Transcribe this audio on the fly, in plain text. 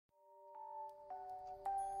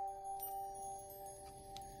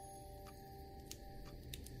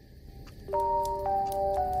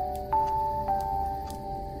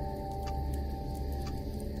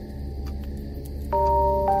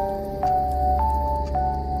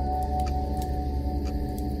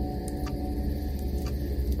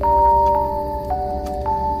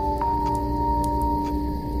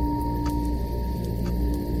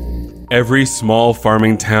Every small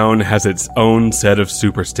farming town has its own set of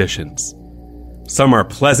superstitions. Some are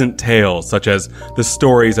pleasant tales, such as the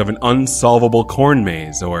stories of an unsolvable corn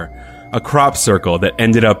maze or a crop circle that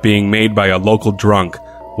ended up being made by a local drunk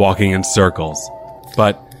walking in circles.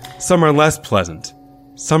 But some are less pleasant.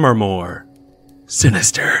 Some are more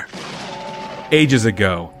sinister. Ages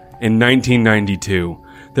ago, in 1992,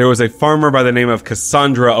 there was a farmer by the name of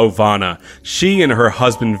Cassandra Ovana. She and her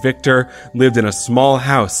husband Victor lived in a small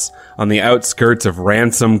house on the outskirts of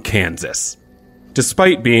Ransom, Kansas.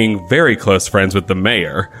 Despite being very close friends with the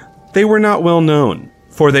mayor, they were not well known,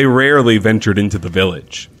 for they rarely ventured into the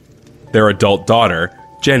village. Their adult daughter,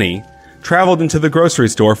 Jenny, traveled into the grocery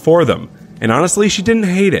store for them, and honestly, she didn't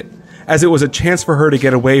hate it, as it was a chance for her to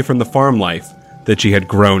get away from the farm life that she had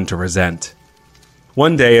grown to resent.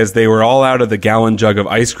 One day, as they were all out of the gallon jug of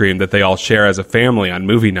ice cream that they all share as a family on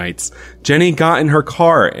movie nights, Jenny got in her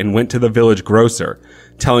car and went to the village grocer,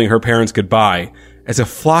 telling her parents goodbye as a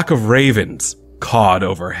flock of ravens cawed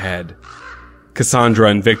overhead. Cassandra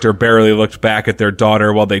and Victor barely looked back at their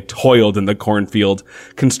daughter while they toiled in the cornfield,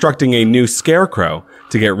 constructing a new scarecrow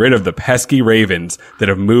to get rid of the pesky ravens that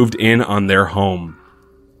have moved in on their home.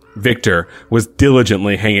 Victor was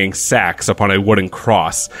diligently hanging sacks upon a wooden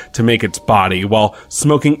cross to make its body while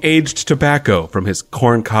smoking aged tobacco from his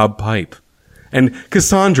corncob pipe. And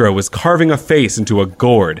Cassandra was carving a face into a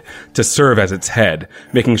gourd to serve as its head,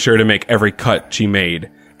 making sure to make every cut she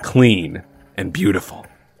made clean and beautiful.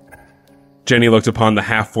 Jenny looked upon the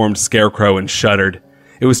half-formed scarecrow and shuddered.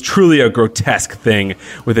 It was truly a grotesque thing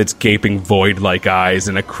with its gaping void-like eyes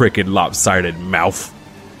and a crooked, lopsided mouth.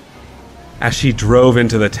 As she drove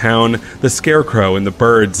into the town, the scarecrow and the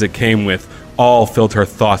birds it came with all filled her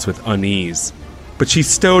thoughts with unease. But she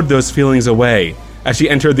stowed those feelings away as she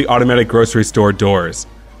entered the automatic grocery store doors,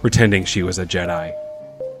 pretending she was a Jedi.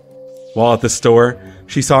 While at the store,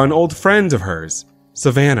 she saw an old friend of hers,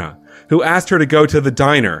 Savannah, who asked her to go to the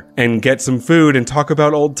diner and get some food and talk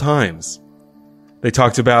about old times. They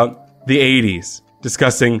talked about the 80s,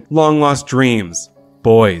 discussing long-lost dreams,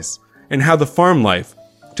 BOIZ, and how the farm life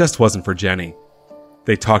just wasn't for Jenny.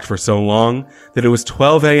 They talked for so long that it was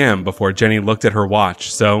 12 a.m. before Jenny looked at her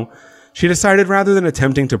watch, so she decided rather than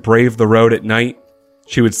attempting to brave the road at night,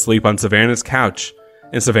 she would sleep on Savannah's couch,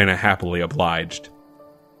 and Savannah happily obliged.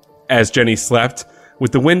 As Jenny slept,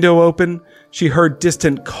 with the window open, she heard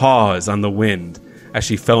distant caws on the wind as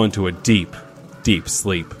she fell into a deep, deep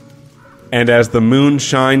sleep. And as the moon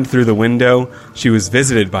shined through the window, she was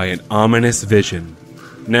visited by an ominous vision.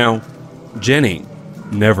 Now, Jenny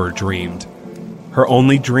never dreamed. Her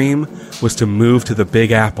only dream was to move to the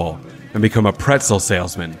Big Apple and become a pretzel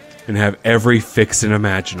salesman and have every fixin'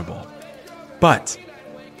 imaginable. But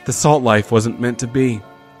the salt life wasn't meant to be.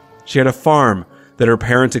 She had a farm that her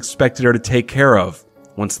parents expected her to take care of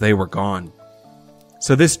once they were gone.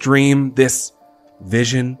 So this dream, this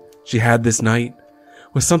vision she had this night,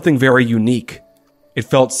 was something very unique. It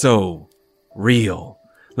felt so real,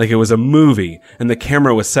 like it was a movie and the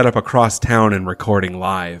camera was set up across town and recording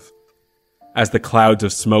live. As the clouds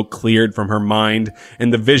of smoke cleared from her mind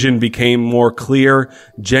and the vision became more clear,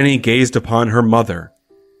 Jenny gazed upon her mother.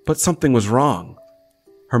 But something was wrong.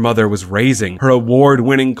 Her mother was raising her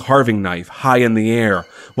award-winning carving knife high in the air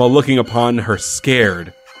while looking upon her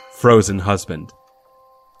scared, frozen husband.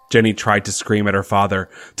 Jenny tried to scream at her father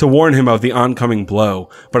to warn him of the oncoming blow,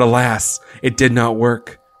 but alas, it did not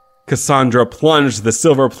work. Cassandra plunged the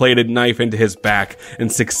silver-plated knife into his back and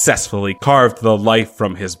successfully carved the life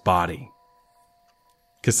from his body.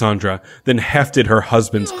 Cassandra then hefted her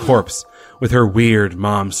husband's corpse with her weird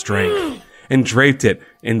mom strength and draped it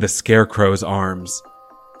in the scarecrow's arms.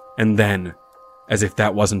 And then, as if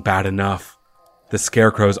that wasn't bad enough, the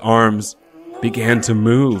scarecrow's arms began to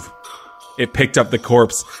move. It picked up the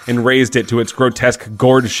corpse and raised it to its grotesque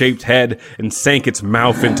gourd-shaped head and sank its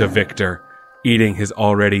mouth into Victor, eating his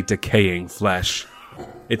already decaying flesh.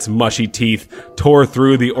 Its mushy teeth tore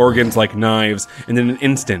through the organs like knives, and in an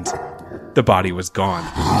instant, the body was gone.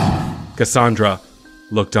 Cassandra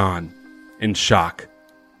looked on, in shock.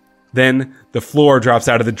 Then, the floor drops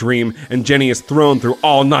out of the dream, and Jenny is thrown through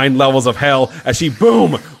all 9 levels of hell as she,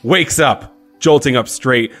 boom, wakes up, jolting up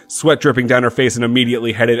straight, sweat dripping down her face, and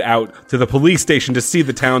immediately headed out to the police station to see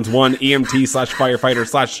the town's one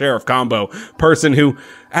EMT/firefighter/sheriff combo person who,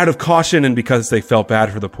 out of caution and because they felt bad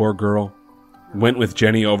for the poor girl, went with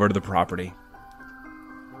Jenny over to the property.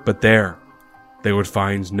 But there, they would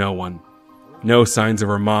find no one. No signs of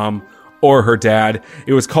her mom or her dad.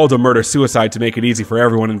 It was called a murder-suicide to make it easy for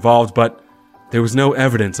everyone involved, but there was no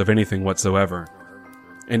evidence of anything whatsoever.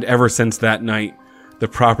 And ever since that night, the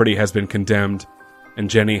property has been condemned, and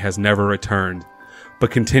Jenny has never returned.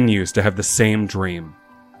 but continues to have the same dream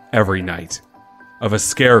every night of a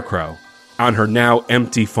scarecrow on her now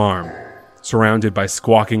empty farm, surrounded by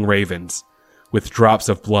squawking ravens with drops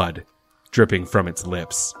of blood dripping from its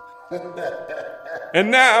lips. And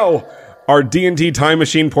now, our D&D time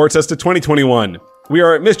machine ports us to 2021. We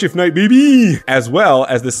are at Mischief Night, baby! As well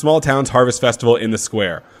as the small town's harvest festival in the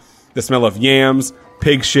square. The smell of yams,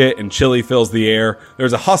 pig shit, and chili fills the air.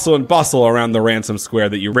 There's a hustle and bustle around the Ransom Square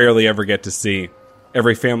that you rarely ever get to see.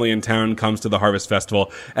 Every family in town comes to the harvest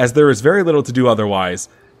festival, as there is very little to do otherwise,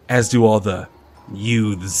 as do all the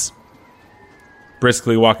youths.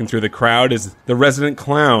 Briskly walking through the crowd is the resident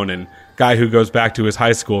clown and guy who goes back to his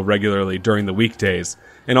high school regularly during the weekdays,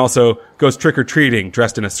 and also goes trick-or-treating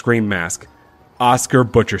dressed in a scream mask. Oscar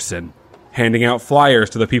Butcherson, handing out flyers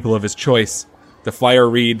to the people of his choice. The flyer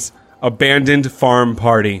reads, "Abandoned Farm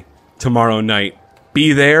Party, tomorrow night.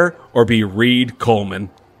 Be there or be Reed Coleman."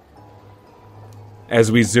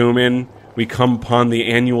 As we zoom in, we come upon the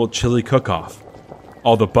annual chili cook-off.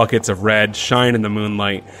 All the buckets of red shine in the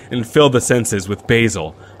moonlight and fill the senses with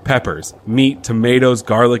basil, peppers, meat, tomatoes,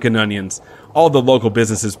 garlic, and onions. All the local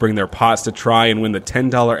businesses bring their pots to try and win the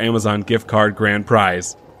 $10 Amazon gift card grand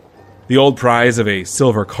prize. The old prize of a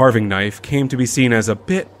silver carving knife came to be seen as a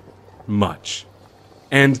bit much.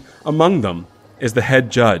 And among them is the head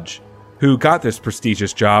judge, who got this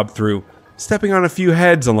prestigious job through stepping on a few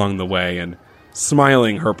heads along the way and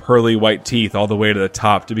smiling her pearly white teeth all the way to the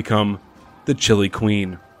top to become the chili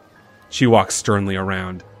queen. She walks sternly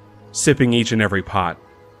around, sipping each and every pot,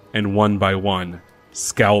 and one by one,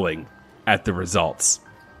 scowling at the results.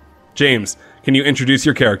 James, can you introduce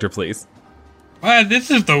your character, please? Why, this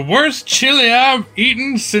is the worst chili I've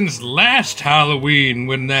eaten since last Halloween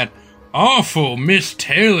when that awful Miss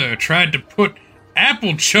Taylor tried to put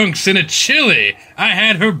apple chunks in a chili. I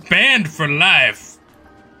had her banned for life.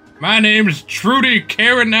 My name is Trudy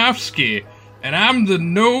Karanowski, and I'm the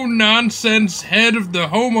no-nonsense head of the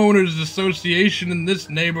homeowners association in this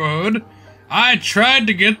neighborhood. I tried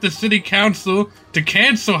to get the city council to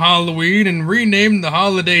cancel Halloween and rename the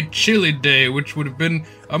holiday Chili Day, which would have been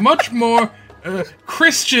a much more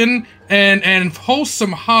Christian and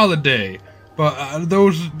wholesome holiday. But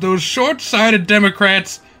those short-sighted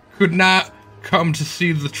Democrats could not come to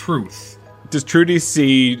see the truth. Does Trudy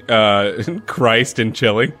see Christ in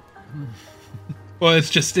chili? Well,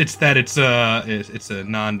 it's a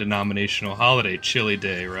non-denominational holiday, Chili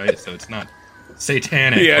Day, right? So it's not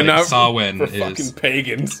satanic. Yeah, like not Samhain for is. fucking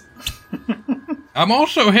pagans. I'm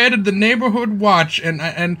also head of the neighborhood watch, and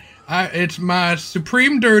it's my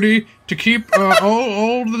supreme duty to keep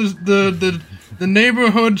all the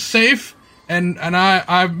neighborhood safe. And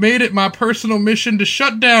I've made it my personal mission to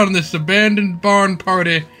shut down this abandoned barn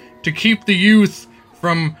party to keep the youth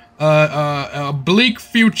from a bleak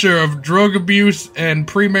future of drug abuse and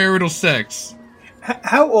premarital sex.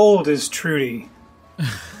 How old is Trudy?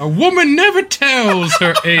 A woman never tells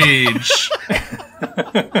her age.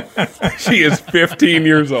 She is 15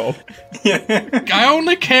 years old. I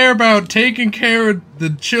only care about taking care of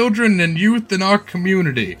the children and youth in our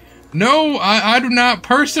community. No, I do not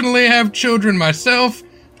personally have children myself.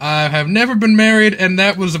 I have never been married, and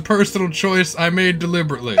that was a personal choice I made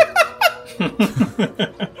deliberately.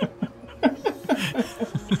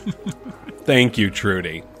 Thank you,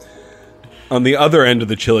 Trudy. On the other end of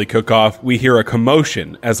the chili cook-off, we hear a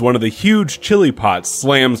commotion as one of the huge chili pots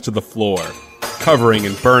slams to the floor, covering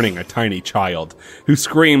and burning a tiny child, who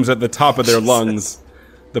screams at the top of their lungs.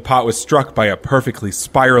 The pot was struck by a perfectly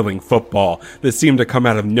spiraling football that seemed to come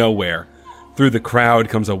out of nowhere. Through the crowd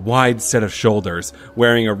comes a wide set of shoulders,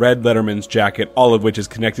 wearing a red Letterman's jacket, all of which is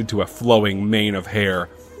connected to a flowing mane of hair.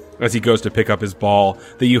 As he goes to pick up his ball,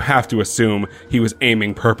 that you have to assume he was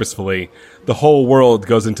aiming purposefully, the whole world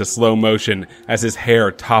goes into slow motion as his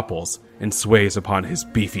hair topples and sways upon his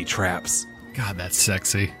beefy traps. God, that's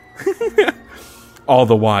sexy. All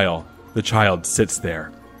the while, the child sits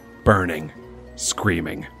there, burning,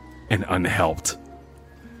 screaming, and unhelped.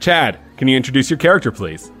 Chad, can you introduce your character,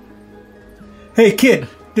 please? Hey, kid,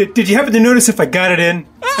 did you happen to notice if I got it in?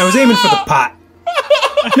 I was aiming for the pot.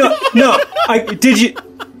 No,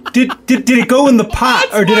 did it go in the pot,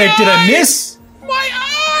 or did I miss? My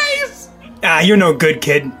eyes! You're no good,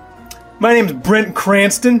 kid. My name's Brent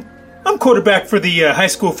Cranston. I'm quarterback for the high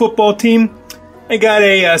school football team. I got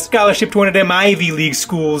a scholarship to one of them Ivy League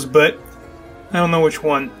schools, but I don't know which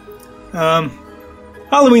one.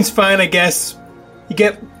 Halloween's fine, I guess. You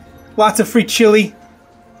get lots of free chili.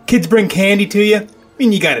 Kids bring candy to you. I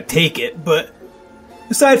mean, you gotta take it, but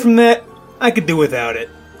aside from that, I could do without it.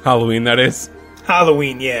 Halloween, that is.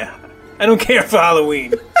 Halloween, yeah. I don't care for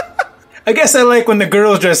Halloween. I guess I like when the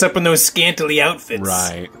girls dress up in those scantily outfits.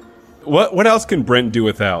 Right. What else can Brent do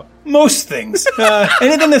without? Most things.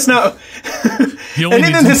 Anything that's not... He only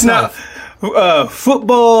anything needs that's himself. not...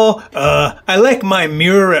 football. I like my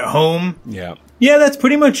mirror at home. Yeah. Yeah, that's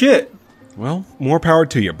pretty much it. Well, more power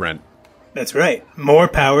to you, Brent. That's right. More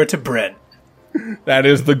power to Brent. That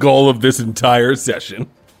is the goal of this entire session.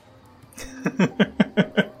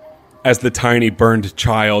 As the tiny burned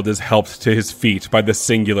child is helped to his feet by the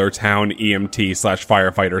singular town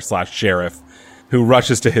EMT/firefighter/sheriff, who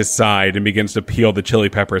rushes to his side and begins to peel the chili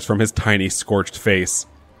peppers from his tiny scorched face.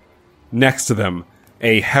 Next to them,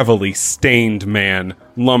 a heavily stained man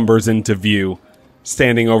lumbers into view.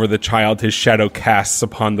 Standing over the child, his shadow casts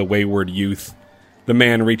upon the wayward youth. The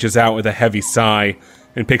man reaches out with a heavy sigh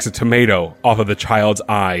and picks a tomato off of the child's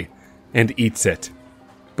eye and eats it,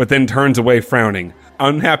 but then turns away frowning,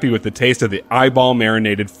 unhappy with the taste of the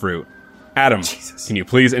eyeball-marinated fruit. Adam, Can you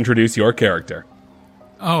please introduce your character?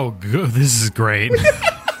 Oh, good. This is great.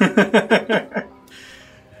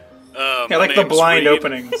 I like the blind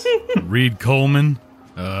openings. Reed Coleman.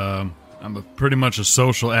 I'm pretty much a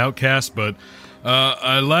social outcast, but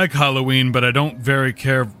I like Halloween, but I don't very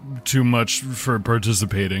care too much for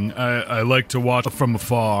participating. I like to watch from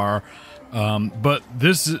afar. But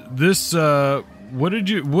this what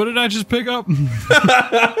did I just pick up?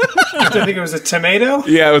 I think it was a tomato.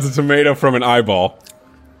 Yeah, it was a tomato from an eyeball.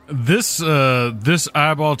 This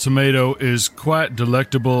eyeball tomato is quite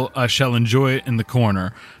delectable. I shall enjoy it in the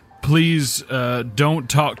corner. Please don't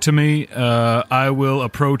talk to me. I will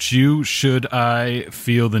approach you should I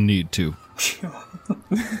feel the need to.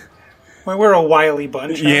 Well, we're a wily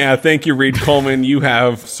bunch. Huh? Yeah, thank you, Reed Coleman. You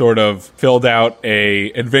have sort of filled out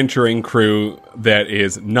a adventuring crew that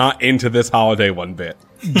is not into this holiday one bit.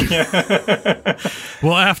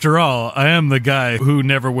 Well, after all, I am the guy who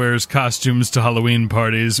never wears costumes to Halloween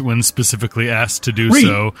parties when specifically asked to do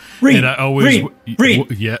so. And I always Reed.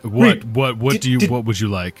 What would you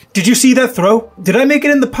like? Did you see that throw? Did I make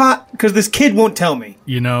it in the pot? Because this kid won't tell me.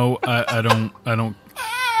 You know, I don't.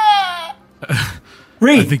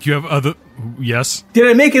 Reed, I think you have other. Yes. did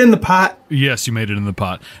I make it in the pot? Yes, you made it in the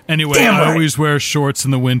pot. Anyway, Damn I right. always wear shorts in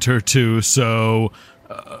the winter too, so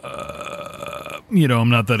I'm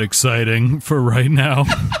not that exciting for right now.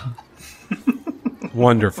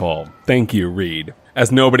 Wonderful. Thank you, Reed.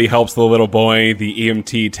 As nobody helps the little boy, the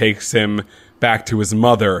EMT takes him back to his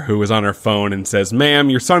mother, who is on her phone, and says, "Ma'am,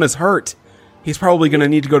 your son is hurt. He's probably going to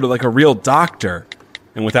need to go to, a real doctor."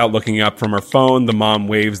 And without looking up from her phone, the mom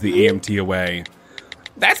waves the EMT away.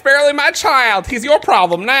 "That's barely my child. He's your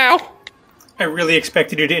problem now." I really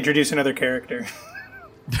expected you to introduce another character.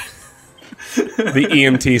 The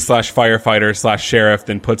EMT/firefighter/sheriff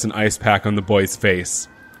then puts an ice pack on the boy's face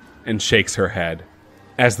and shakes her head.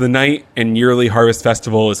 As the night and yearly harvest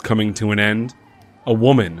festival is coming to an end, a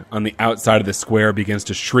woman on the outside of the square begins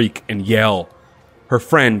to shriek and yell. Her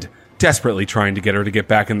friend desperately trying to get her to get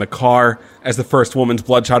back in the car as the first woman's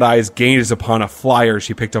bloodshot eyes gaze upon a flyer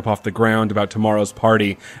she picked up off the ground about tomorrow's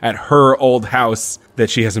party at her old house that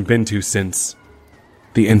she hasn't been to since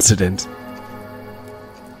the incident.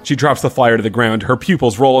 She drops the flyer to the ground. Her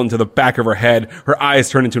pupils roll into the back of her head. Her eyes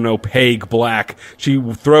turn into an opaque black. She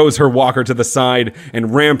throws her walker to the side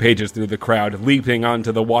and rampages through the crowd, leaping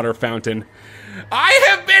onto the water fountain. "I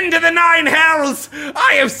have been to the 9 hells!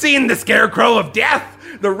 I have seen the scarecrow of death!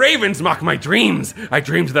 The ravens mock my dreams! I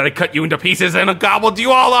dreamed that I cut you into pieces and gobbled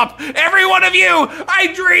you all up! Every one of you! I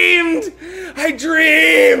dreamed! I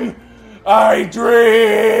dream! I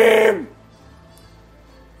dream!"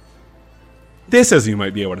 This, as you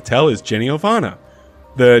might be able to tell, is Jenny Ovana.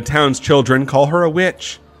 The town's children call her a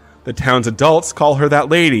witch. The town's adults call her that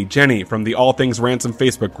lady, Jenny, from the All Things Ransom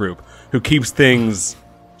Facebook group, who keeps things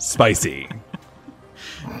spicy.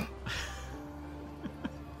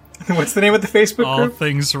 What's the name of the Facebook All group?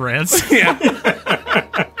 things ransom. Yeah.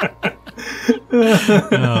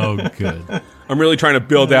 Oh, good. I'm really trying to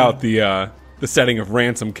build out the setting of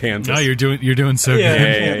Ransom, Kansas. No, you're doing so Yeah,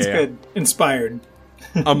 good. it's good. Inspired.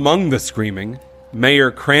 Among the screaming,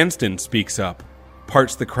 Mayor Cranston speaks up,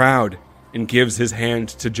 parts the crowd, and gives his hand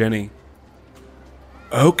to Jenny.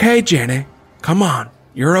 "Okay, Jenny. Come on.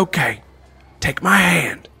 You're okay. Take my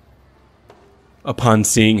hand." Upon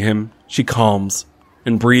seeing him, she calms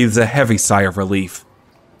and breathes a heavy sigh of relief.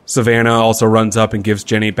 Savannah also runs up and gives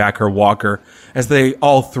Jenny back her walker as they,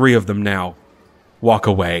 all three of them now, walk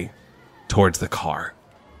away towards the car.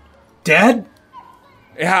 Dad?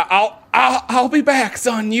 Yeah, I'll be back,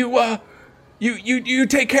 son. You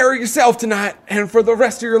take care of yourself tonight and for the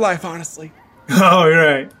rest of your life, honestly. Oh, you're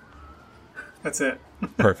right. That's it.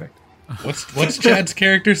 Perfect. What's Chad's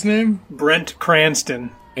character's name? Brent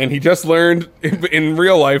Cranston. And he just learned in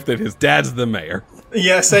real life that his dad's the mayor.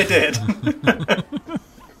 Yes, I did.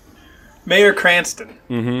 Mayor Cranston.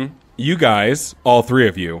 Mm-hmm. You guys, all three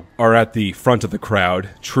of you, are at the front of the crowd.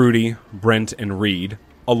 Trudy, Brent, and Reed,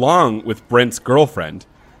 along with Brent's girlfriend.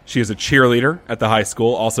 She is a cheerleader at the high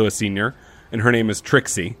school, also a senior, and her name is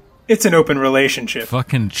Trixie. It's an open relationship.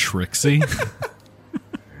 Fucking Trixie?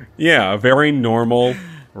 Yeah, a very normal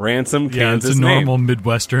Ransom, Kansas it's a name. normal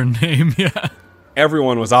Midwestern name, yeah.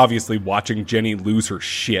 Everyone was obviously watching Jenny lose her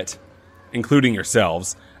shit, including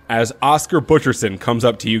yourselves, as Oscar Butcherson comes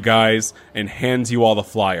up to you guys and hands you all the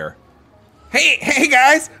flyer. Hey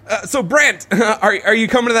guys! So Brent, are you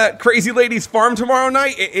coming to that crazy lady's farm tomorrow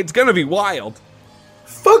night? It's gonna be wild.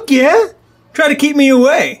 Fuck yeah! Try to keep me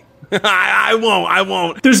away. I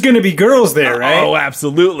won't. There's gonna be girls there, right? Oh,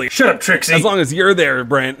 absolutely. Shut up, Trixie. As long as you're there,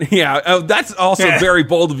 Brent. Yeah, that's also very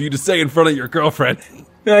bold of you to say in front of your girlfriend.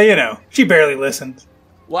 She barely listens.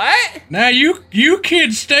 What? Now, you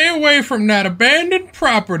kids stay away from that abandoned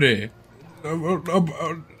property.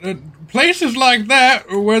 Places like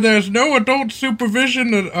that where there's no adult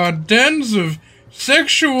supervision are dens of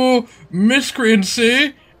sexual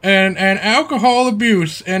miscreancy and alcohol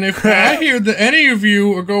abuse. And if I hear that any of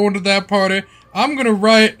you are going to that party, I'm going to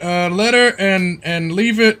write a letter and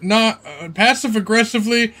leave it not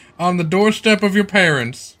passive-aggressively on the doorstep of your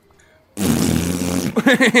parents.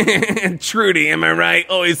 Trudy, am I right?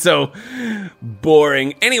 Always so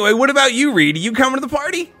boring. Anyway, what about you, Reed? Are you coming to the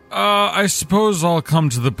party? I suppose I'll come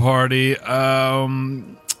to the party. I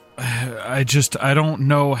don't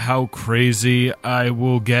know how crazy I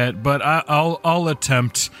will get, but I'll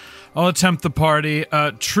attempt the party.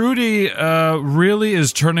 Trudy really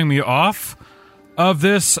is turning me off of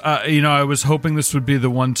this. I was hoping this would be the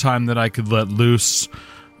one time that I could let loose.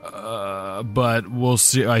 But we'll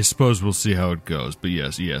see. I suppose we'll see how it goes. But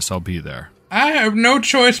yes, I'll be there. I have no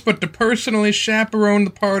choice but to personally chaperone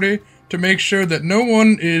the party to make sure that no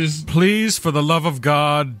one is... Please, for the love of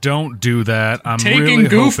God, don't do that. I'm taking really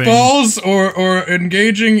goofballs or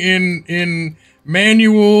engaging in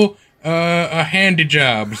manual handy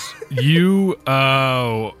jobs.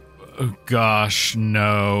 Oh, gosh,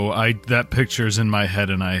 no. That picture's in my head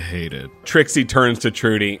and I hate it. Trixie turns to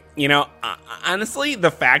Trudy. Honestly,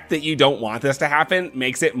 the fact that you don't want this to happen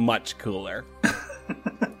makes it much cooler.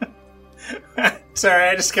 Sorry,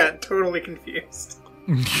 I just got totally confused.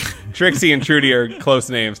 Trixie and Trudy are close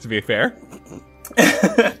names, to be fair.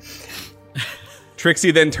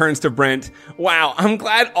 Trixie then turns to Brent. Wow, I'm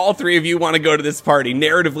glad all three of you want to go to this party.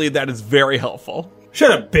 Narratively, that is very helpful.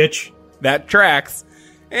 Shut up, bitch. That tracks.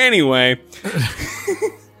 Anyway.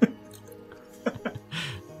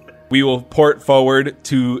 We will port forward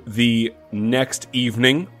to the next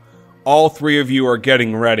evening. All three of you are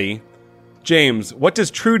getting ready. James, what does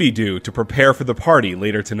Trudy do to prepare for the party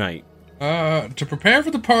later tonight? To prepare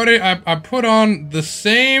for the party, I put on the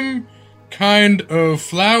same kind of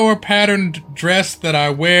flower-patterned dress that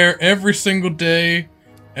I wear every single day,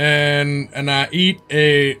 and I eat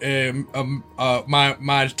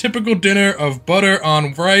my typical dinner of butter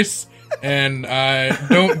on rice, and I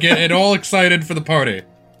don't get at all excited for the party.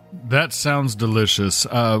 That sounds delicious.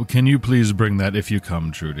 Can you please bring that if you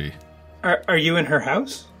come, Trudy? Are you in her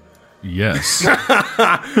house? Yes.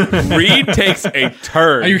 Reed takes a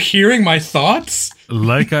turn. Are you hearing my thoughts?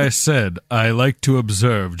 Like I said, I like to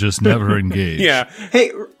observe, just never engage. Yeah.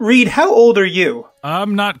 Hey, Reed, how old are you?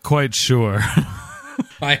 I'm not quite sure.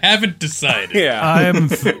 I haven't decided. Yeah. I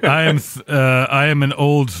am an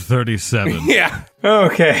old 37. Yeah.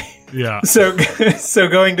 Okay. Yeah. So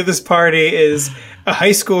going to this party is a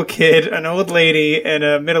high school kid, an old lady, and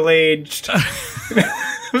a middle-aged...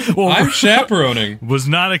 Well, I'm chaperoning. Was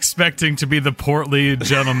not expecting to be the portly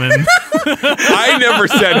gentleman. I never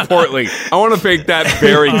said portly. I want to make that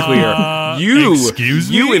very clear. Excuse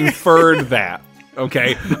me? You inferred that.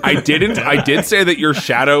 Okay, I didn't. I did say that your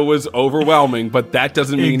shadow was overwhelming, but that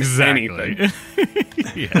doesn't mean anything.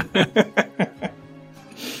 Yeah.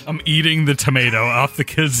 I'm eating the tomato off the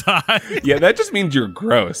kid's eye. Yeah, that just means you're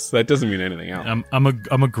gross. That doesn't mean anything else. I'm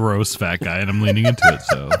a gross fat guy, and I'm leaning into it.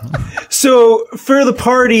 So for the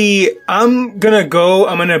party, I'm gonna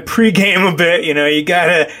pregame a bit. You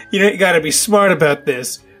gotta be smart about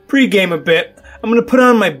this. Pregame a bit. I'm gonna put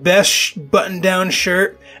on my best button-down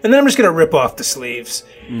shirt, and then I'm just gonna rip off the sleeves.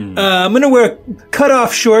 I'm gonna wear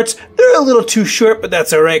cut-off shorts. They're a little too short, but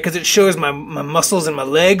that's all right because it shows my muscles and my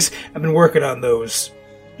legs. I've been working on those.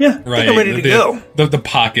 Yeah, I think I'm ready to go. The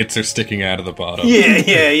pockets are sticking out of the bottom. Yeah.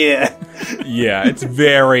 Yeah, it's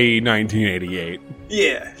very 1988.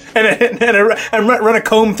 Yeah. And I run a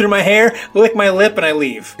comb through my hair, lick my lip, and I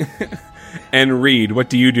leave. And Reed, what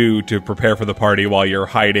do you do to prepare for the party while you're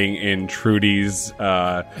hiding in Trudy's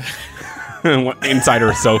inside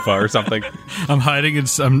her sofa or something? I'm hiding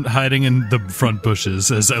in the front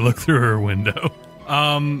bushes as I look through her window.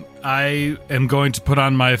 I am going to put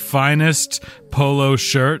on my finest polo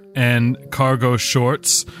shirt and cargo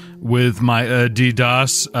shorts with my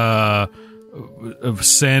Adidas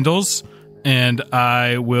sandals, and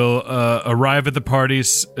I will arrive at the party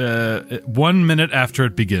 1 minute after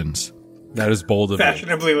it begins. That is bold of you.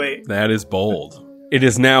 Fashionably late. That is bold. It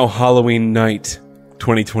is now Halloween night,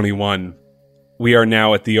 2021. We are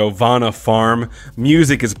now at the Ovana farm.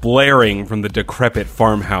 Music is blaring from the decrepit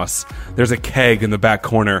farmhouse. There's a keg in the back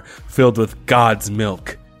corner filled with God's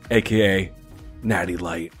milk, aka Natty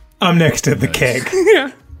Light. I'm next to the keg.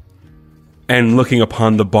 Yeah. And looking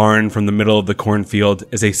upon the barn from the middle of the cornfield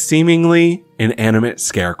is a seemingly inanimate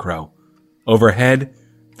scarecrow. Overhead,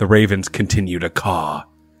 the ravens continue to caw.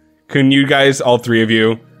 Can you guys, all three of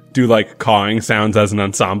you, do like cawing sounds as an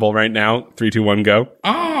ensemble right now? 3, 2, 1, go.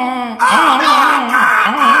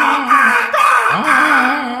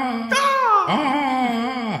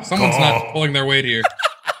 Someone's not pulling their weight here.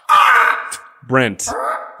 Brent,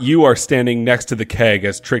 you are standing next to the keg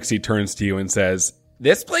as Trixie turns to you and says,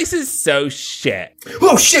 "This place is so shit."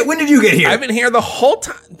 Oh shit, when did you get here? I've been here the whole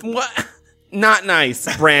time. What? Not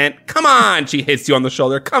nice, Brent. Come on. She hits you on the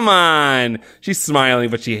shoulder. Come on. She's smiling,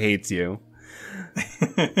 but she hates you.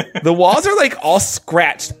 The walls are like all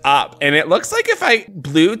scratched up, and it looks like if I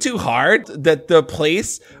blew too hard, that the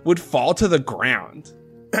place would fall to the ground.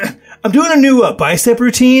 I'm doing a new bicep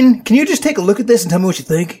routine. Can you just take a look at this and tell me what you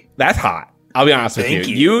think? That's hot. I'll be honest with you. Thank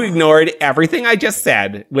you. You ignored everything I just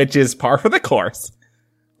said, which is par for the course.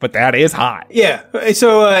 But that is hot. Yeah.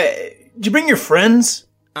 So, did you bring your friends?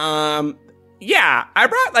 Yeah, I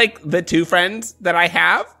brought like the 2 friends that I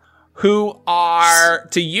have who are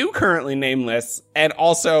to you currently nameless, and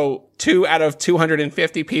also 2 out of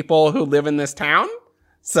 250 people who live in this town.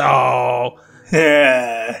 So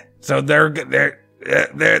they're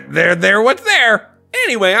what's there.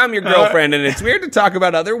 Anyway, I'm your girlfriend, and it's weird to talk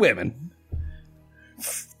about other women.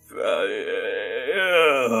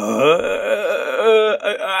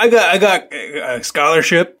 I got a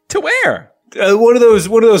scholarship To where? One of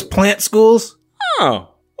those plant schools. Oh,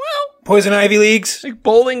 well, Poison Ivy leagues. like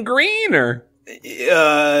Bowling Green or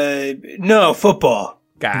No, football.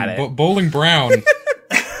 got it. Bowling Brown.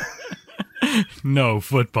 No,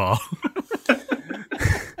 football.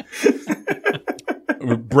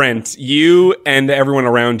 Brent, you and everyone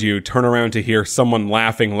around you turn around to hear someone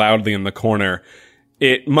laughing loudly in the corner.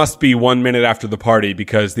 It must be 1 minute after the party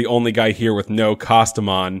because the only guy here with no costume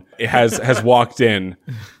on has walked in.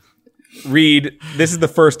 Reed, this is the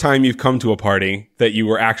first time you've come to a party that you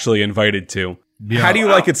were actually invited to. Yeah. How do you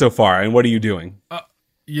like it so far, and what are you doing?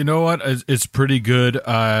 You know what? It's pretty good.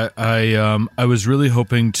 I was really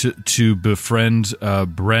hoping to befriend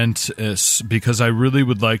Brent because I really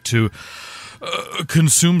would like to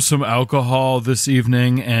consume some alcohol this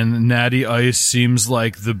evening, and Natty Ice seems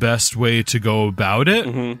like the best way to go about it.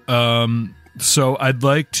 Mm-hmm. So I'd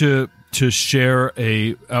like to share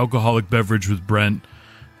a alcoholic beverage with Brent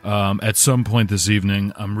at some point this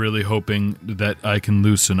evening. I'm really hoping that I can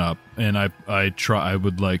loosen up, and I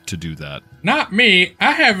would like to do that. Not me.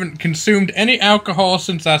 I haven't consumed any alcohol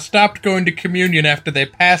since I stopped going to communion after they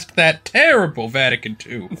passed that terrible Vatican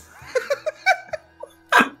II.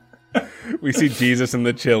 We see Jesus in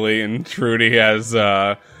the chili, and Trudy has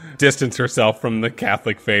distanced herself from the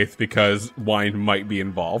Catholic faith because wine might be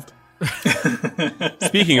involved.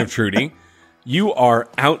 Speaking of Trudy, you are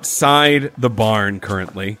outside the barn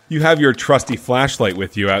currently. You have your trusty flashlight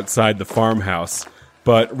with you outside the farmhouse,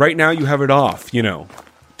 but right now you have it off,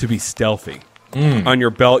 to be stealthy. On your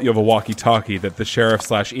belt, you have a walkie-talkie that the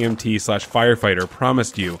sheriff/EMT/firefighter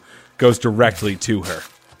promised you goes directly to her.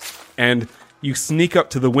 And you sneak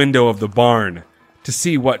up to the window of the barn to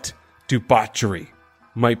see what debauchery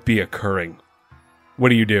might be occurring. What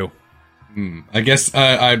do you do? I guess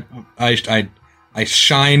I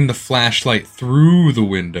shine the flashlight through the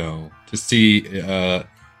window to see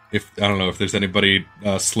if there's anybody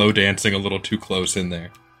slow dancing a little too close in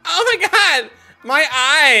there. Oh my god! My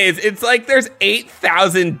eyes! It's like there's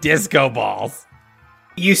 8,000 disco balls.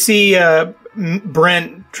 You see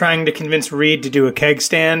Brent trying to convince Reed to do a keg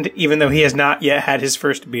stand, even though he has not yet had his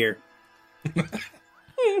first beer.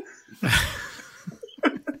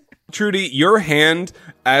 Trudy, your hand,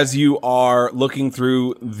 as you are looking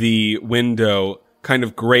through the window, kind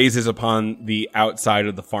of grazes upon the outside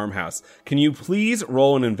of the farmhouse. Can you please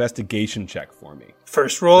roll an investigation check for me?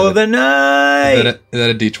 First roll of the night! Is that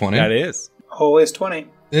a D20? That is. Always 20.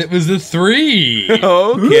 It was a 3!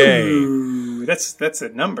 Okay. Ooh. Ooh, that's a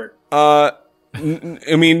number. I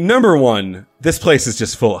mean, number one, this place is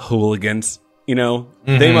just full of hooligans. You know,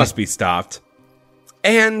 they must be stopped.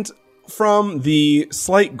 And from the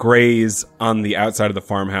slight graze on the outside of the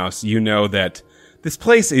farmhouse, you know that this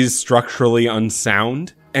place is structurally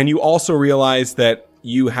unsound. And you also realize that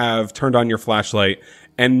you have turned on your flashlight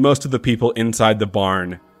and most of the people inside the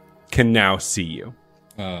barn can now see you.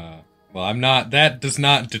 Well, I'm not. That does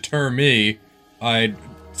not deter me. I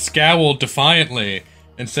scowl defiantly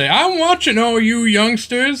and say, I'm watching all you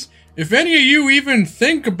youngsters. If any of you even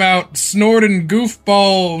think about snorting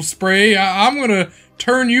goofball spray, I'm gonna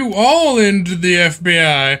turn you all into the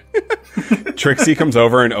FBI. Trixie comes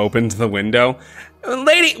over and opens the window.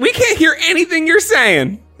 Lady, we can't hear anything you're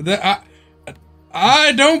saying.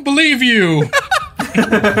 I don't believe you.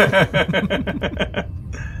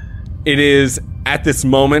 It is at this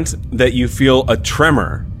moment that you feel a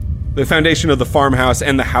tremor. The foundation of the farmhouse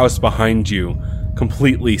and the house behind you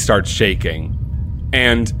completely starts shaking.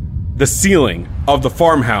 And the ceiling of the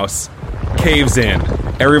farmhouse caves in.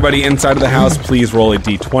 Everybody inside of the house, please roll a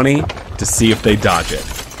d20 to see if they dodge it.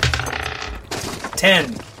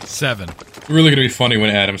 10. 7. It's really gonna be funny when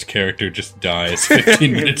Adam's character just dies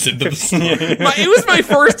 15 minutes into the story. It was my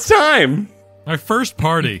first time. My first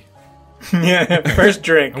party. Yeah, first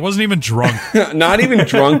drink. I wasn't even drunk. Not even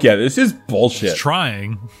drunk yet. This is bullshit.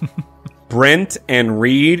 Trying. Brent and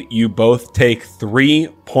Reed, you both take 3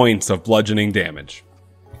 points of bludgeoning damage.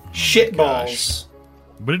 Shitballs.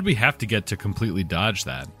 What did we have to get to completely dodge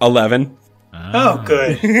that? 11. Oh,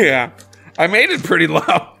 good. Yeah. I made it pretty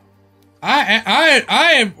low. I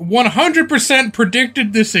have 100%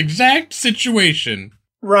 predicted this exact situation.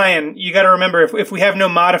 Ryan, you gotta remember, if we have no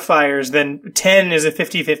modifiers, then 10 is a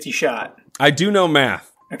 50-50 shot. I do know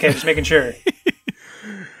math. Okay, just making sure.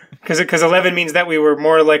 Because 11 means that we were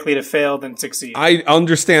more likely to fail than succeed. I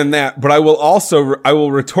understand that, but I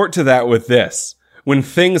will retort to that with this. When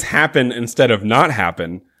things happen instead of not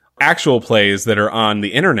happen, actual plays that are on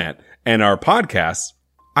the internet and our podcasts,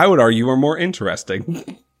 I would argue are more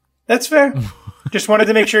interesting. That's fair. Just wanted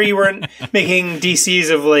to make sure you weren't making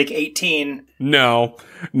DCs of like 18. No.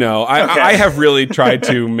 Okay. I have really tried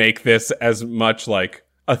to make this as much like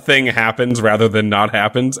a thing happens rather than not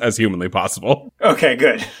happens as humanly possible. Okay,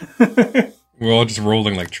 good. We're all just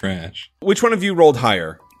rolling like trash. Which one of you rolled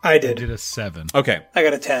higher? I I did. did a 7. Okay. I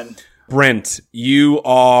got a 10. Brent, you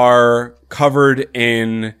are covered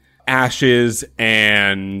in ashes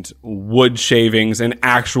and wood shavings and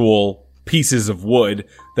actual pieces of wood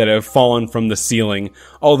that have fallen from the ceiling,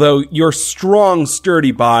 although your strong,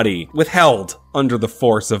 sturdy body withheld under the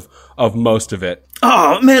force of most of it.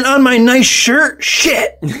 Oh, man, on my nice shirt?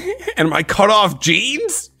 Shit! And my cut-off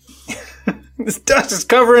jeans? This dust is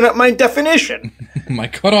covering up my definition. My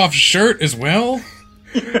cutoff shirt as well?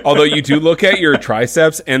 Although you do look at your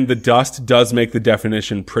triceps, and the dust does make the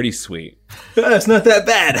definition pretty sweet. It's not that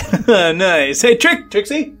bad. Nice. Hey,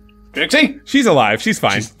 Trixie? Trixie? She's alive. She's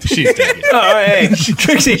fine. She's dead. Oh, hey,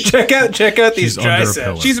 Trixie, check out these She's under a pillow.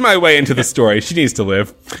 triceps. She's my way into the story. She needs to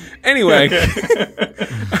live. Anyway,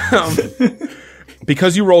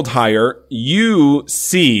 because you rolled higher, you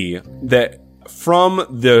see that from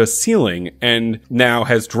the ceiling and now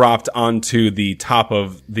has dropped onto the top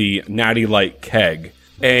of the Natty Light keg,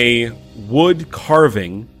 a wood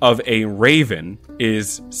carving of a raven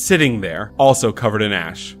is sitting there, also covered in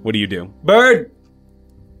ash. What do you do? Bird!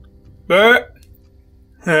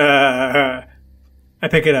 I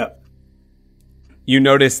pick it up. You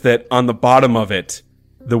notice that on the bottom of it,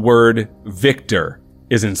 the word Victor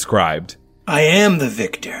is inscribed. I am the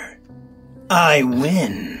victor. I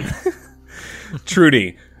win.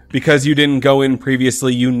 Trudy, because you didn't go in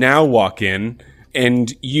previously, you now walk in,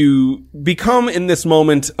 and you become in this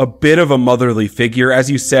moment a bit of a motherly figure.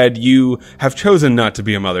 As you said, you have chosen not to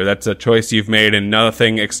be a mother. That's a choice you've made, and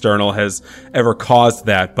nothing external has ever caused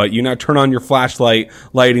that. But you now turn on your flashlight,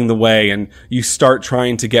 lighting the way, and you start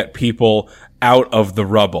trying to get people out of the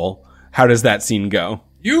rubble. How does that scene go?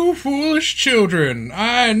 You foolish children.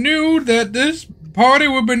 I knew that this party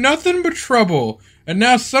would be nothing but trouble. And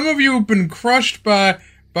now some of you have been crushed by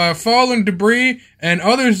fallen debris, and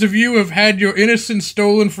others of you have had your innocence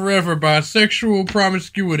stolen forever by sexual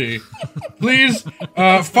promiscuity. Please,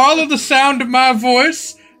 follow the sound of my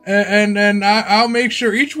voice, and I'll make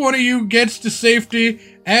sure each one of you gets to safety,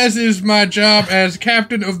 as is my job as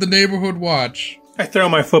captain of the neighborhood watch. I throw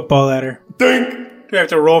my football at her. Dink! Do I have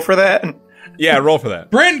to roll for that? Yeah, roll for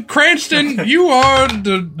that. Brent Cranston, you are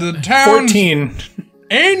the town's 14.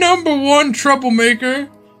 #1 troublemaker.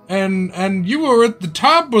 And you are at the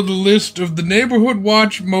top of the list of the Neighborhood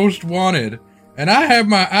Watch Most Wanted. And I have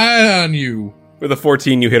my eye on you. With a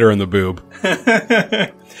 14, you hit her in the boob.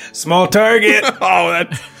 Small target. Oh,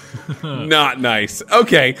 that's not nice.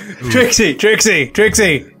 Okay. Trixie. Do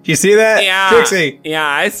you see that? Yeah. Trixie. Yeah,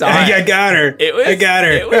 I saw I it. got her. I got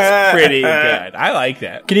her. It was pretty good. I like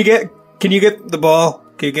that. Can you get the ball?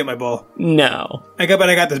 Can you get my ball? No. I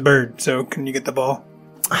got this bird, so can you get the ball?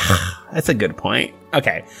 That's a good point.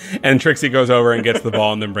 Okay. And Trixie goes over and gets the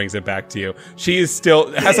ball and then brings it back to you. She is still,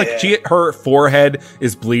 her forehead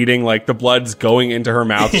is bleeding, like the blood's going into her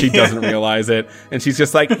mouth. She doesn't realize it. And she's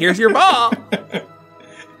just like, here's your ball.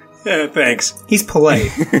 Yeah, thanks. He's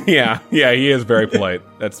polite. Yeah, he is very polite.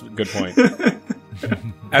 That's a good point.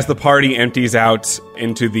 As the party empties out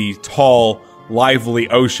into the tall, lively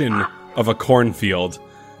ocean of a cornfield,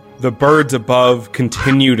 the birds above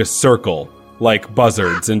continue to circle like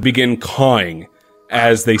buzzards and begin cawing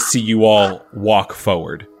as they see you all walk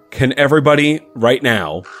forward. Can everybody right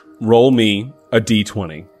now roll me a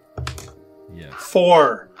d20? Yes.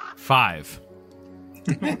 4. 5.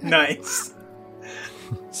 Nice.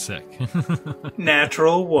 Sick.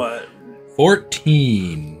 Natural 1.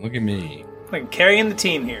 14. Look at me. Like carrying the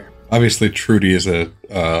team here. Obviously, Trudy is a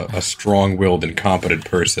strong-willed and competent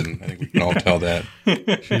person. I think we can all tell that.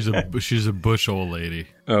 She's a bush old lady.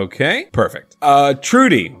 Okay, perfect.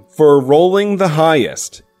 Trudy, for rolling the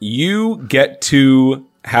highest, you get to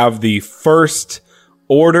have the first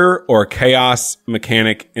order or chaos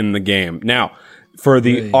mechanic in the game. Now, for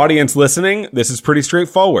the audience listening, this is pretty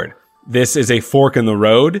straightforward. This is a fork in the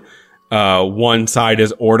road. One side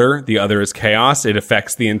is order, the other is chaos. It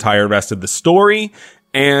affects the entire rest of the story.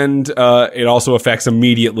 And it also affects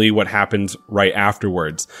immediately what happens right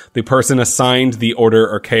afterwards. The person assigned the order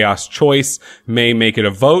or chaos choice may make it a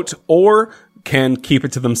vote or can keep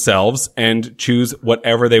it to themselves and choose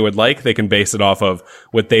whatever they would like. They can base it off of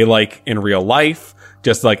what they like in real life,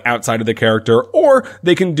 just like outside of the character, or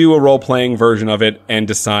they can do a role-playing version of it and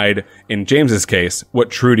decide, in James's case,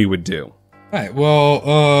 what Trudy would do. All right, well,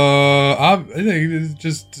 I think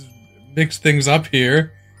just mix things up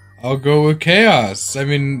here. I'll go with chaos. I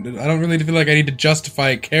mean, I don't really feel like I need to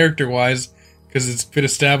justify it character-wise, because it's been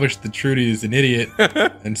established that Trudy is an idiot,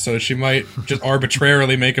 and so she might just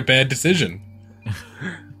arbitrarily make a bad decision.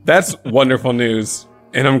 That's wonderful news,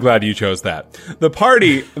 and I'm glad you chose that. The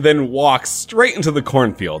party then walks straight into the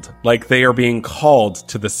cornfield, like they are being called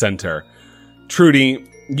to the center. Trudy,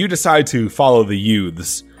 you decide to follow the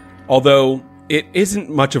youths, although it isn't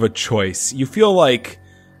much of a choice. You feel like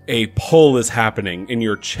a pull is happening in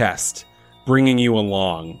your chest, bringing you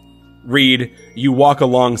along. Reed, you walk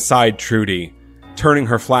alongside Trudy, turning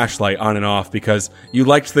her flashlight on and off because you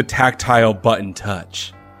liked the tactile button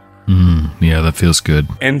touch. Yeah, that feels good.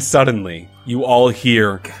 And suddenly, you all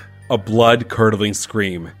hear a blood-curdling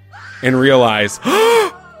scream and realize,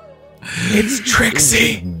 it's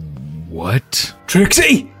Trixie! What?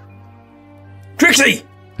 Trixie! Trixie!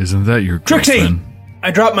 Isn't that your Trixie! girlfriend? I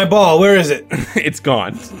dropped my ball. Where is it? It's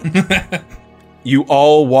gone. You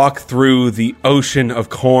all walk through the ocean of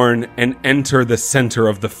corn and enter the center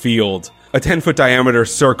of the field. A 10-foot diameter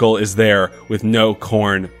circle is there with no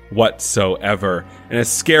corn whatsoever. And a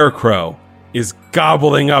scarecrow is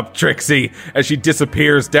gobbling up Trixie as she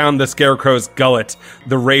disappears down the scarecrow's gullet.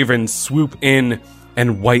 The ravens swoop in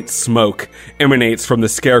and white smoke emanates from the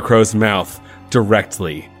scarecrow's mouth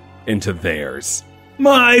directly into theirs.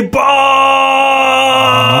 My ball!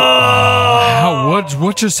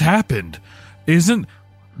 What just happened? Isn't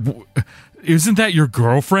that your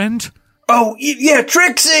girlfriend? Oh, yeah,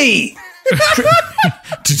 Trixie!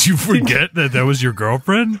 Did you forget that was your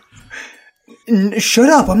girlfriend? Shut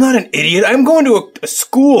up, I'm not an idiot. I'm going to a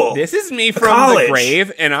school. This is me from college. the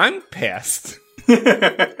grave, and I'm pissed.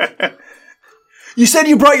 You said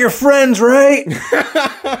you brought your friends, right?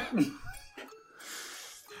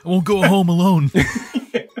 I won't go home alone.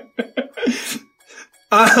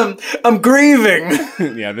 I'm grieving.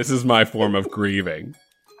 Yeah, this is my form of grieving.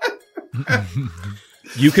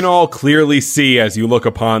 You can all clearly see as you look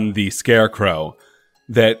upon the scarecrow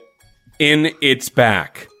that in its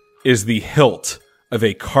back is the hilt of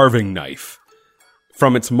a carving knife.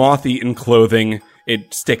 From its moth-eaten clothing,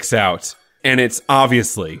 it sticks out, and it's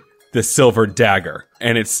obviously the silver dagger,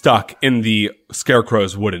 and it's stuck in the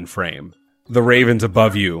scarecrow's wooden frame. The ravens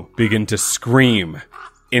above you begin to scream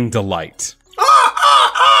in delight.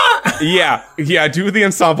 Yeah, do the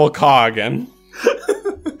ensemble caw again.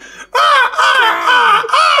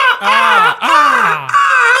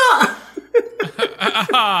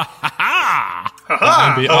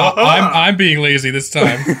 I'm being lazy this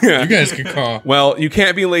time. You guys can call. Well, you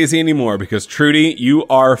can't be lazy anymore because Trudy, you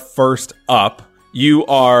are first up. You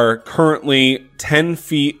are currently 10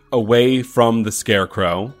 feet away from the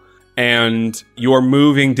scarecrow, And your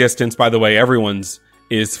moving distance, by the way, everyone's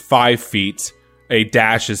is 5 feet. A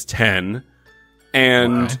dash is 10.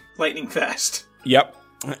 And Wow. Lightning fast. Yep.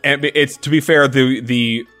 And it's, to be fair,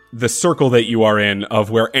 the circle that you are in of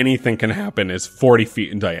where anything can happen is 40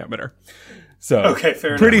 feet in diameter. So Okay,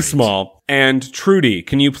 fair pretty enough. small. And Trudy,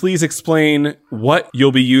 can you please explain what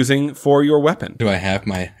you'll be using for your weapon? Do I have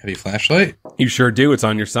my heavy flashlight? You sure do. It's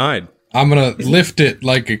on your side. I'm gonna lift it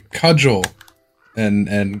like a cudgel, and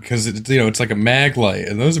because it's like a mag light,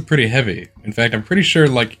 and those are pretty heavy. In fact, I'm pretty sure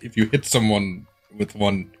like if you hit someone with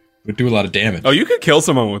one, it would do a lot of damage. Oh, you could kill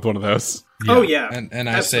someone with one of those. Oh, yeah. And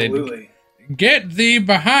I Absolutely. say, "Get thee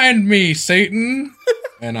behind me, Satan!"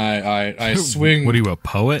 And I swing. What are you, a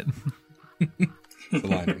poet? The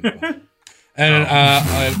line from the ball. And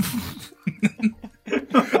I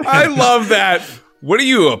I love that. What are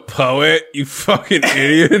you, a poet? You fucking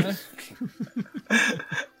idiot.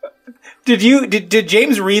 Did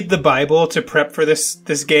James read the Bible to prep for this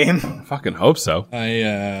game? Fucking hope so.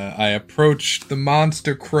 I approach the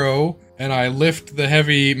monster crow and I lift the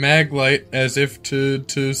heavy mag light as if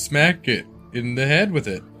to smack it in the head with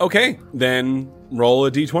it. Okay, then roll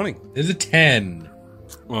a d20. It's a 10.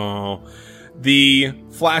 Oh, the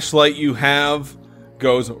flashlight you have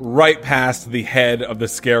goes right past the head of the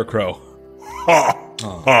scarecrow. Ha!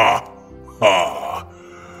 Ha! Ha!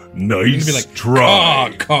 Nice You'd be like,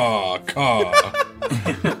 try. caw.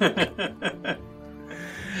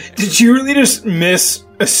 Did you really just miss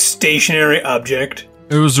a stationary object?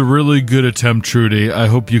 It was a really good attempt, Trudy. I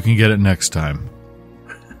hope you can get it next time.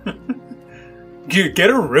 Get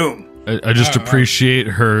a room. I just appreciate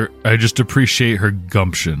her. I just appreciate her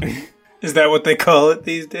gumption. Is that what they call it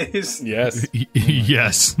these days? Yes.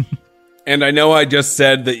 Yes. And I know I just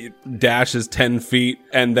said that dash is 10 feet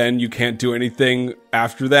and then you can't do anything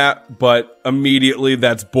after that, but immediately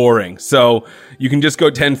that's boring. So you can just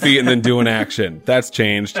go 10 feet and then do an action. That's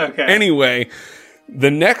changed. Okay. Anyway,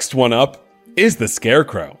 the next one up is the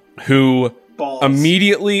scarecrow, who Balls.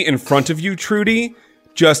 immediately in front of you, Trudy,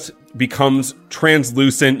 just becomes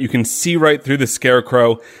translucent. You can see right through the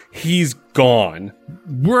scarecrow. He's gone.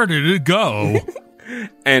 Where did it go?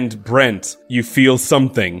 And Brent, you feel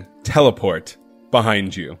something teleport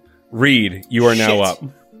behind you. Reed, you are now up.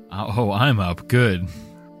 Oh, I'm up. Good.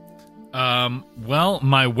 Well,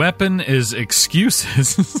 my weapon is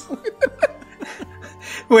excuses.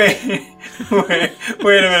 Wait a minute.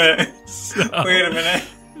 Wait a minute.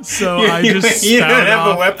 So I just you don't spout have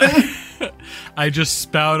off, a weapon? I just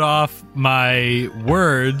spout off my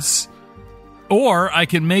words, or I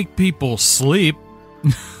can make people sleep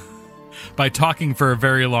by talking for a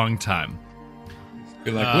very long time.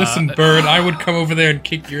 You're like, listen, bird, I would come over there and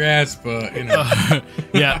kick your ass, but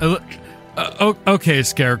Yeah. Okay,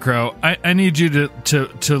 Scarecrow. I need you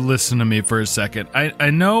to listen to me for a second. I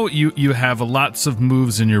know you have lots of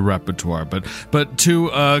moves in your repertoire, but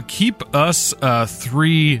to keep us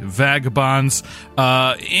three vagabonds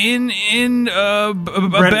in a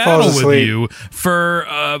battle with asleep. you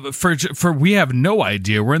for we have no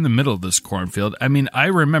idea. We're in the middle of this cornfield. I mean, I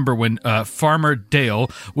remember when Farmer Dale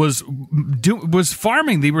was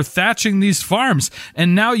farming. They were thatching these farms,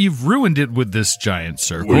 and now you've ruined it with this giant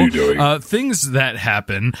circle. What are you doing? Things that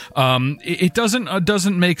happen, it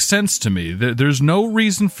doesn't make sense to me. There's no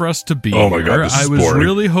reason for us to be Oh my here. God, this is I was boring.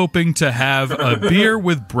 really hoping to have a beer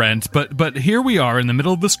with Brent, but here we are in the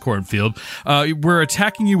middle of this cornfield. We're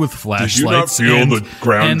attacking you with flashlights. Did you not feel and- the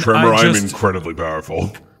ground and tremor? I I'm just- incredibly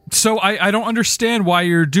powerful. So I don't understand why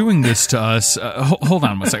you're doing this to us. Hold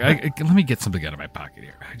on one second. Let me get something out of my pocket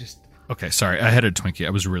here. Okay, sorry. I had a Twinkie. I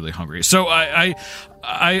was really hungry. So I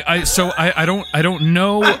don't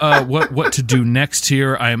know what to do next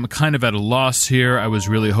here. I am kind of at a loss here. I was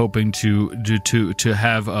really hoping to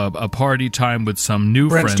have a party time with some new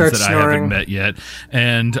Brent friends that starts I snoring. haven't met yet.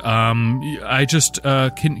 And I just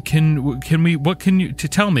can we what can you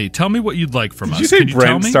tell me what you'd like from us? Did you say Can you tell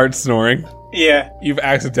Brent me? starts snoring? Yeah. You've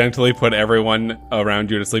accidentally put everyone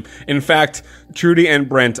around you to sleep. In fact, Trudy and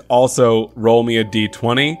Brent also roll me a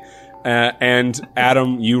d20. And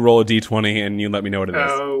Adam, you roll a d20 and you let me know what it is.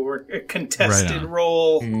 Oh, we're a contested Right on.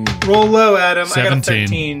 roll. Roll low, Adam. I got a 17.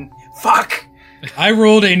 13. Fuck. I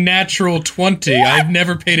rolled a natural 20. I've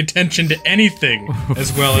never paid attention to anything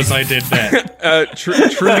as well as I did that.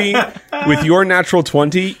 Trudy, with your natural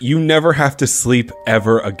 20, you never have to sleep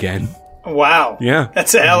ever again. Wow. Yeah.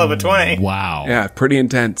 That's a hell of a 20. Wow. Yeah, pretty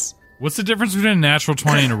intense. What's the difference between a natural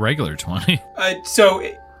 20 and a regular 20? So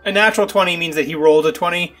a natural 20 means that he rolled a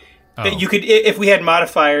 20. You could, if we had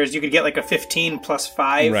modifiers, you could get like a 15 plus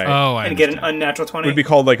 5 Right. Oh, I and get an understand. unnatural 20. It would be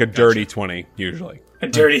called like a dirty 20, usually. a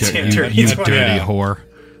dirty, You dirty dirty 20. Yeah. whore.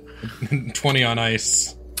 20 on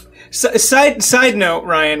ice. Side note,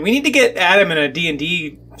 Ryan, we need to get Adam in a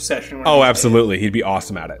D&D session. Oh, absolutely. He'd be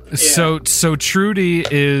awesome at it. So Trudy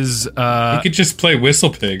is You could just play Whistle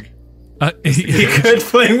Pig. He could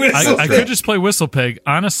play Whistle I could just play Whistle Pig.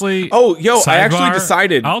 Honestly. Oh, yo, I actually sidebar,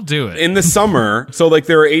 decided. I'll do it. In the summer, so like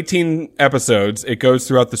there are 18 episodes. It goes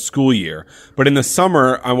throughout the school year. But in the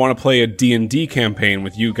summer, I want to play a D&D campaign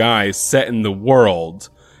with you guys set in the world.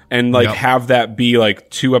 And like have that be like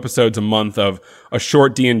 2 episodes a month of a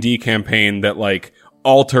short D&D campaign that like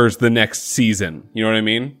alters the next season. You know what I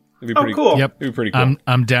mean? It'd be pretty cool. Yep. It'd be pretty cool.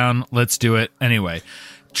 I'm down. Let's do it. Anyway,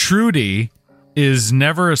 Trudy is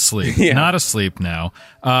never asleep. Not asleep now.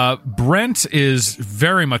 Brent is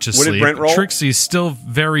very much asleep. What did Brent roll? Trixie's still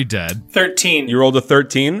very dead. 13. You rolled a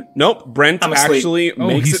 13? Nope. Brent I'm asleep. actually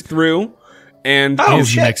makes it through. And is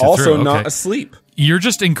shit. Makes it also through, not okay. asleep. You're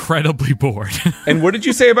just incredibly bored. And what did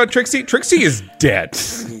you say about Trixie? Trixie is dead.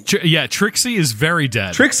 Trixie is very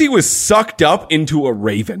dead. Trixie was sucked up into a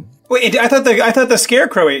raven. Wait, I thought the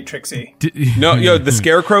Scarecrow ate Trixie. No, the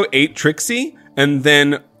Scarecrow ate Trixie, and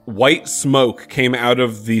then white smoke came out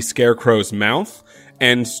of the Scarecrow's mouth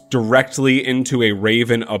and directly into a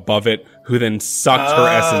raven above it, who then sucked her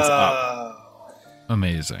essence up.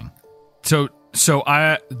 Amazing. So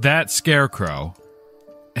that Scarecrow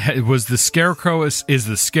was the Scarecrow. Is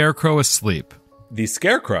the Scarecrow asleep? The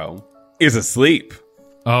Scarecrow is asleep.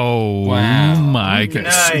 Oh Wow. my god,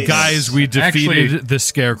 Nice. guys! We defeated the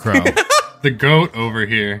Scarecrow. The goat over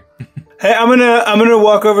here. Hey, I'm gonna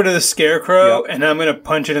walk over to the Scarecrow and I'm gonna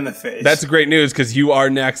punch it in the face. That's great news because you are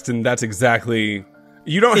next, and that's exactly.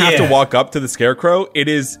 You don't have to walk up to the Scarecrow. It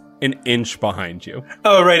is an inch behind you.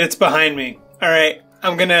 Oh right, it's behind me. All right,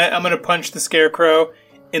 I'm gonna punch the Scarecrow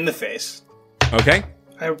in the face. Okay.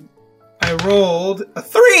 I rolled a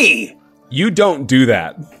 3. You don't do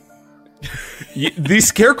that. The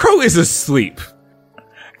Scarecrow is asleep.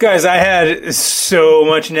 Guys, I had so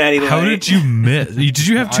much natty light. How did you miss? Did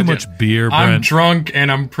you have too much beer, Brent? I'm drunk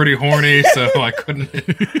and I'm pretty horny, so I couldn't.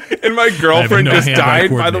 And my girlfriend no just hand-eye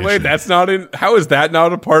died, by the way. coordination. That's not in. How is that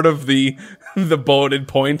not a part of the bulleted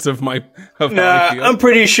points of my. Of how I feel? I'm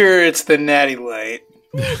pretty sure it's the natty light.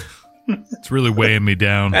 It's really weighing me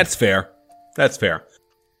down. That's fair. That's fair.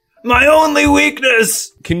 My only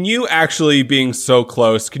weakness! Can you actually, being so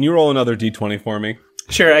close, can you roll another d20 for me?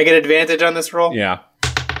 Sure, I get advantage on this roll? Yeah.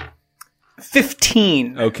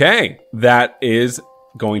 15. Okay. That is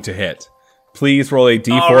going to hit. Please roll a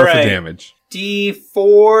d4 All for right. damage.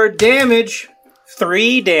 D4 damage.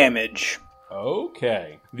 3 damage.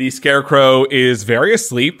 Okay. The Scarecrow is very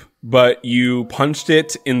asleep, but you punched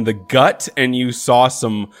it in the gut and you saw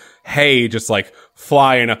some hay just like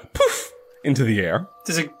fly in a poof into the air.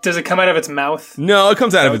 Does it come out of its mouth? No, it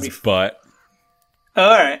comes out of would its be butt. Oh,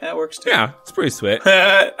 alright, that works too. Yeah, it's pretty sweet.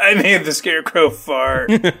 I made the Scarecrow fart.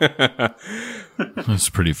 That's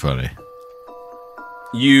pretty funny.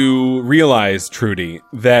 You realize, Trudy,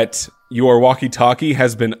 that your walkie-talkie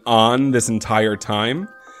has been on this entire time.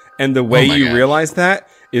 And the way Oh my you gosh. realize that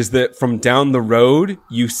is that from down the road,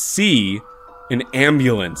 you see an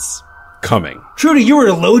ambulance coming. Trudy, you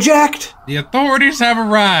were low-jacked? The authorities have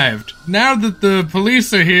arrived. Now that the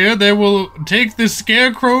police are here, they will take the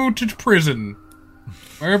Scarecrow to prison,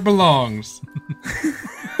 where it belongs.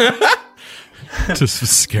 Just a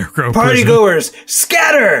Scarecrow prison. Partygoers,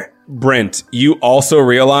 scatter! Brent, you also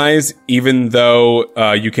realize, even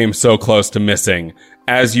though you came so close to missing,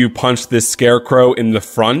 as you punch this Scarecrow in the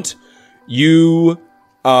front, you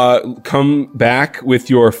come back with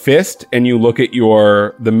your fist and you look at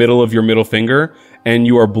the middle of your middle finger and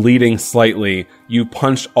you are bleeding slightly. You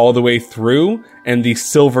punched all the way through and the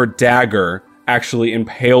silver dagger actually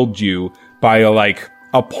impaled you by a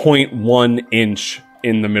 0.1 inch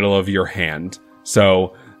in the middle of your hand.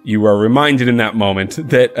 So you are reminded in that moment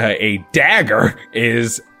that a dagger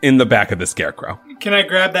is in the back of the Scarecrow. Can I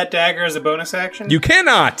grab that dagger as a bonus action? You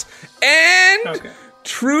cannot! And Okay.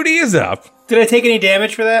 Trudy is up. Did I take any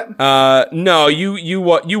damage for that? No, you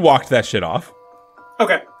walked that shit off.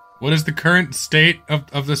 Okay. What is the current state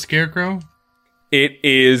of the Scarecrow? It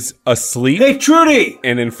is asleep Hey, Trudy!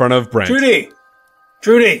 and in front of Brent. Trudy!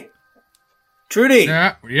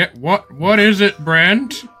 Yeah. What is it,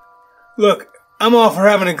 Brent? Look, I'm all for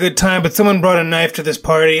having a good time, but someone brought a knife to this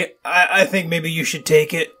party. I think maybe you should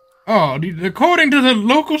take it. Oh, according to the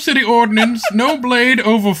local city ordinance, no blade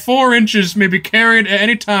over 4 inches may be carried at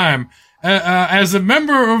any time. As a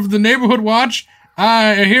member of the neighborhood watch,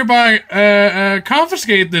 I hereby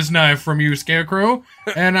confiscate this knife from you, Scarecrow,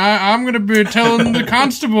 and I'm going to be telling the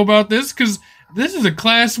constable about this because this is a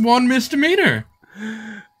class 1 misdemeanor.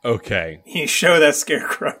 Okay. You show that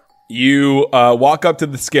Scarecrow. You walk up to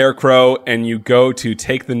the scarecrow and you go to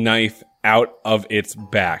take the knife out of its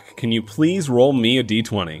back. Can you please roll me a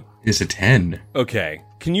d20? It's a 10. Okay.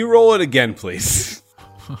 Can you roll it again, please?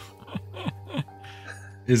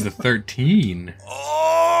 Is the 13.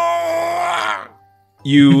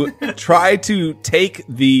 You try to take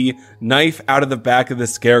the knife out of the back of the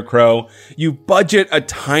scarecrow. You budge it a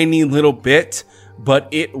tiny little bit, but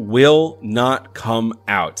it will not come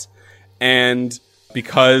out. And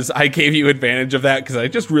because I gave you advantage of that, because I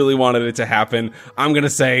just really wanted it to happen, I'm going to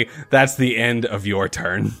say that's the end of your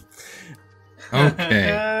turn.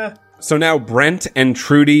 Okay. So now Brent and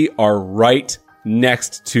Trudy are right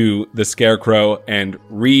next to the scarecrow, and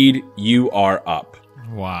Reed, you are up.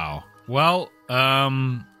 Wow. Well,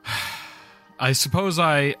 I suppose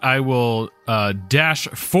I will dash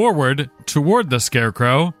forward toward the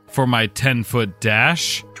scarecrow for my 10-foot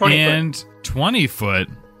dash. 20 and foot. 20 foot.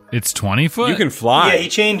 It's 20 foot? You can fly. Yeah, he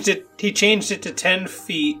changed it. He changed it to 10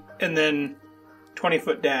 feet and then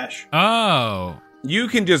 20-foot dash. Oh. You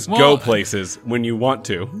can just go places when you want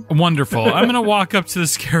to. Wonderful. I'm going to walk up to the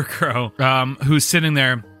scarecrow who's sitting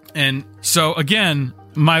there. And so, again,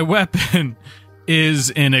 my weapon is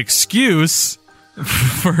an excuse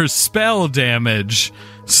for spell damage.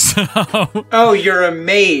 So, Oh, you're a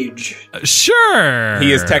mage. sure.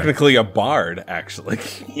 He is technically a bard, actually.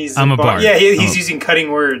 I'm a bard. Yeah, he's using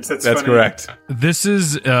cutting words. That's funny. correct. This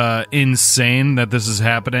is insane that this is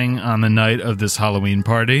happening on the night of this Halloween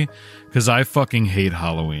party, because I fucking hate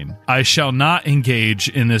Halloween. I shall not engage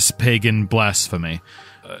in this pagan blasphemy.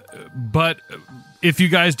 But if you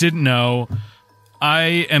guys didn't know,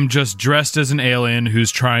 I am just dressed as an alien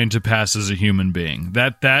who's trying to pass as a human being.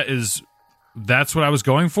 That's what I was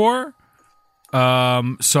going for. So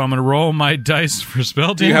I'm gonna roll my dice for spell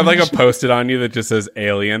damage. Do you have like a post-it on you that just says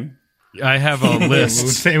alien? I have a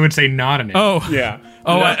list. It would say not an alien. Oh Yeah.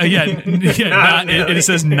 Oh, it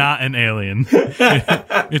says not an alien.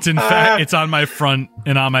 It's in fact, it's on my front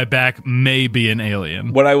and on my back, may be an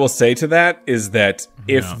alien. What I will say to that is that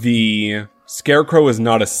if the scarecrow is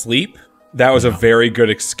not asleep, that was a very good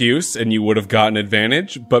excuse and you would have gotten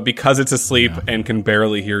advantage. But because it's asleep and can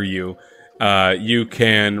barely hear you, you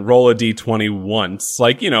can roll a d20 once,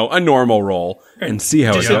 like, a normal roll, and see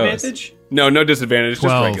how it goes. Disadvantage? No disadvantage,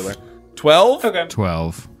 12. just regular. 12? Okay.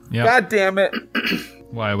 12. Yeah. God damn it.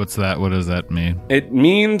 Why? What's that? What does that mean? It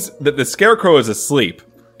means that the scarecrow is asleep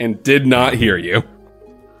and did not hear you.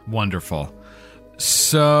 Wonderful.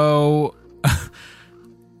 So,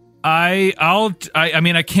 I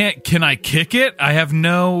mean, I can't. Can I kick it? I have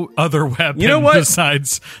no other weapon. You know what?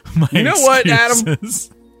 Besides my what, Adam?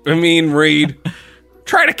 excuses. I mean, Reed,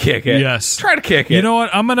 try to kick it. Yes. Try to kick it. You know what?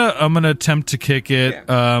 I'm gonna attempt to kick it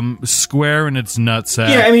square in its nutsack.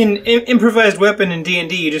 Yeah, I mean, improvised weapon in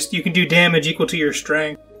D&D, you can do damage equal to your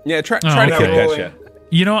strength. Yeah, try to okay. kick that shit.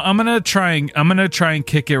 You know, I'm gonna try and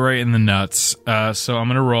kick it right in the nuts. So I'm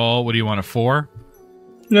gonna roll. What do you want? A 4?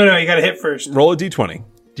 No, you gotta hit first. Roll a d20.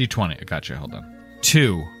 D20. I got you. Hold on.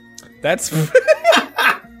 2. That's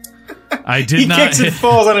I did He not. kicks and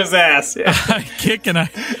falls on his ass. Yeah. I kick and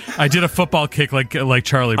I did a football kick like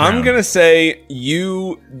Charlie Brown. I'm gonna say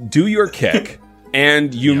you do your kick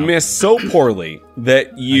and you miss so poorly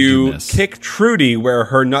that you kick Trudy where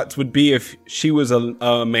her nuts would be if she was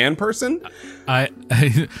a man person.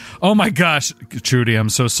 Oh my gosh, Trudy, I'm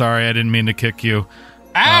so sorry. I didn't mean to kick you.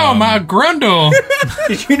 Ow, my grundle!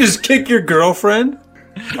 Did you just kick your girlfriend?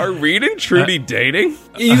 Are Reed and Trudy dating?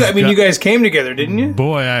 You guys came together, didn't you?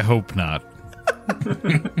 Boy, I hope not.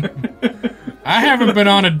 I haven't been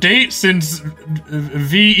on a date since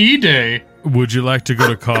VE Day. Would you like to go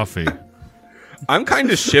to coffee? I'm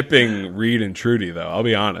kind of shipping Reed and Trudy, though. I'll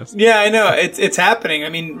be honest. Yeah, I know. It's happening. I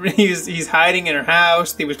mean, he's hiding in her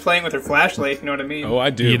house. He was playing with her flashlight. You know what I mean? Oh, I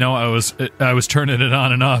do. You know, I was turning it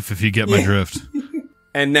on and off. If you get my drift.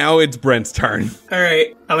 And now it's Brent's turn. All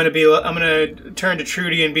right, I'm gonna turn to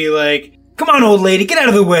Trudy and be like, "Come on, old lady, get out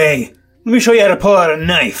of the way. Let me show you how to pull out a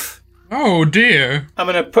knife." Oh dear. I'm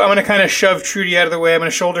gonna kind of shove Trudy out of the way. I'm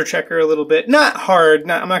gonna shoulder check her a little bit, not hard.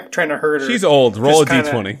 I'm not trying to hurt her. She's old. Roll a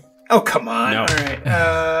Just d20. Oh, come on. No. All right,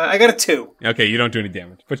 I got a 2. Okay, you don't do any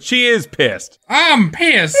damage. But she is pissed. I'm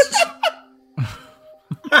pissed.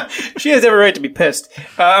 She has every right to be pissed.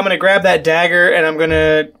 I'm gonna grab that dagger and I'm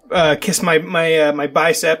gonna kiss my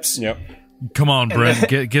biceps. Yep. Come on, Brent,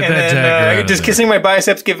 get And that then, dagger. Out of does there. kissing my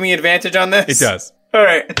biceps give me advantage on this? It does. All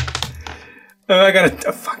right. I got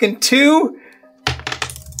a fucking 2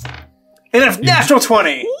 and a natural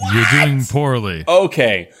 20. You're doing poorly.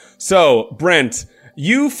 Okay, so, Brent,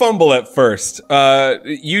 You fumble at first.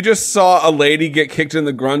 You just saw a lady get kicked in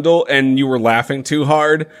the grundle and you were laughing too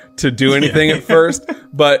hard to do anything at first.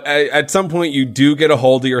 But at some point you do get a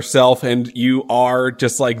hold of yourself and you are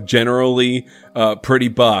just like generally, pretty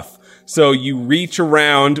buff. So you reach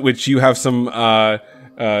around, which you have some,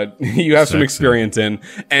 some experience in,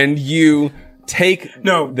 and you take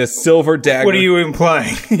the silver dagger. What are you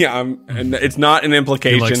implying? And it's not an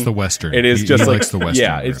implication. He likes the Western. It is just he like likes the Western.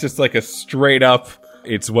 Yeah, it's just like a straight up.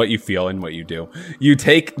 It's what you feel and what you do. You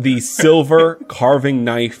take the silver carving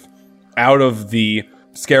knife out of the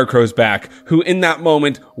Scarecrow's back, who in that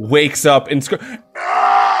moment wakes up and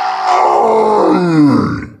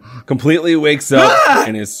completely wakes up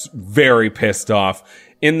and is very pissed off.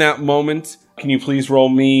 In that moment, can you please roll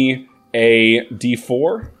me a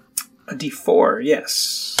D4? A D4,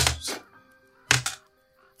 yes.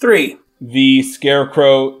 3. The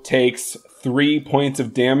Scarecrow takes 3 points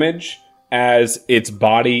of damage as its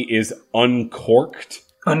body is uncorked.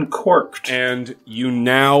 Uncorked. And you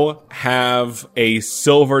now have a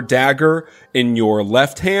silver dagger in your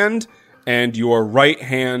left hand, and your right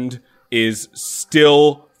hand is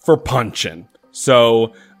still for punching.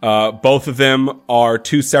 So, both of them are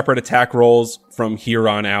 2 separate attack rolls from here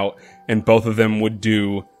on out, and both of them would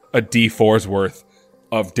do a D4's worth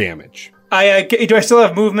of damage. Do I still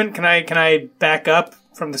have movement? Can I back up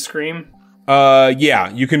from the scream? Yeah,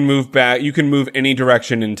 you can move back. You can move any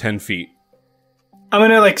direction in 10 feet. I'm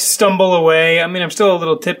gonna stumble away. I mean, I'm still a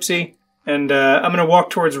little tipsy, and I'm gonna walk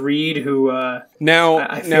towards Reed, who now,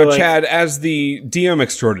 Chad, as the DM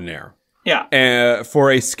extraordinaire. Yeah.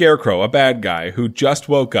 For a Scarecrow, a bad guy who just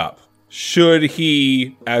woke up, should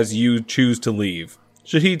he, as you choose to leave,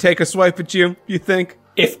 should he take a swipe at you, you think?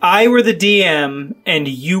 If I were the DM and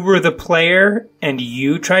you were the player and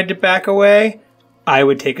you tried to back away, I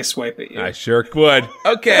would take a swipe at you. I sure would.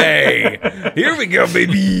 Okay. Here we go,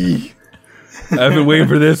 baby. I've been waiting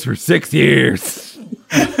for this for 6 years.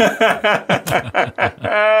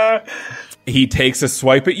 He takes a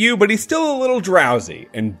swipe at you, but he's still a little drowsy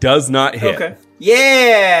and does not hit. Okay.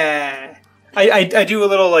 Yeah. I do a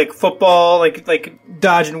little football, like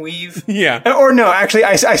dodge and weave. Yeah. Or no, actually,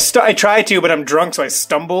 I try to, but I'm drunk, so I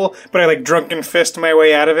stumble. But I drunken fist my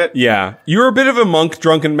way out of it. Yeah, you're a bit of a monk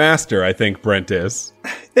drunken master. I think Brent is.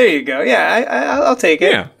 There you go. Yeah, I'll take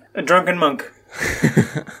it. Yeah, a drunken monk.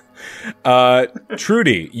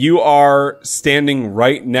 Trudy, you are standing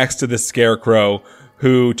right next to the Scarecrow,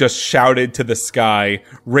 who just shouted to the sky,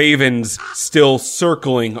 ravens still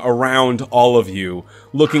circling around all of you,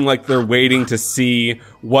 looking like they're waiting to see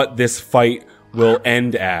what this fight will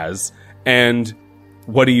end as. And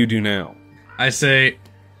what do you do now? I say,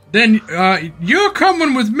 then you're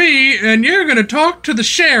coming with me, and you're going to talk to the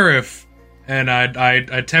sheriff. And I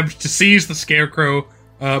attempt to seize the Scarecrow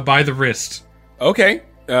by the wrist. Okay.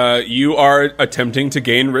 You are attempting to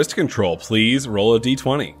gain wrist control. Please roll a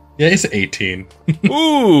d20. Yeah, it's 18.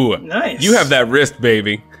 Ooh! Nice. You have that wrist,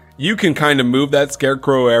 baby. You can kind of move that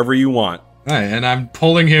Scarecrow wherever you want. Right, and I'm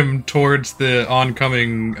pulling him towards the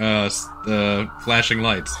oncoming flashing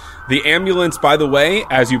lights. The ambulance, by the way,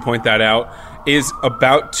 as you point that out, is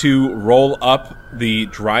about to roll up the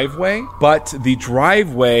driveway, but the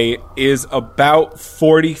driveway is about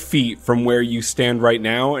 40 feet from where you stand right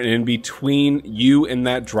now, and in between you and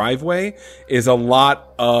that driveway is a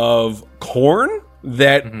lot of corn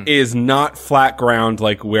that is not flat ground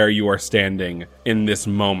like where you are standing in this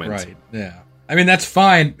moment. Right, yeah. I mean, that's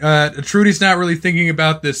fine. Trudy's not really thinking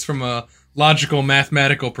about this from a logical,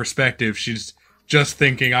 mathematical perspective. She's just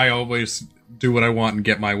thinking, I always do what I want and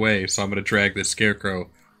get my way, so I'm going to drag this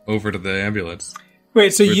Scarecrow over to the ambulance.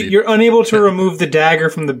 Wait, so you're unable to remove the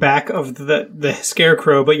dagger from the back of the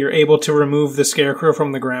Scarecrow, but you're able to remove the Scarecrow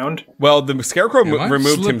from the ground? Well, the Scarecrow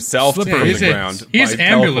removed himself from the ground. He's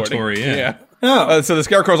ambulatory, yeah. Oh. So the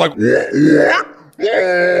Scarecrow's like...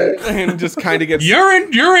 and just kind of gets...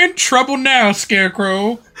 You're in trouble now,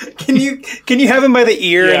 Scarecrow. Can you have him by the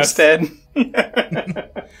ear instead?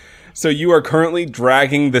 So you are currently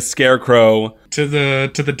dragging the Scarecrow to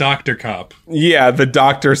the doctor cop. Yeah, the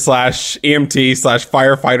doctor / EMT /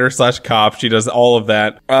 firefighter / cop. She does all of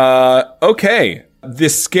that. Okay. The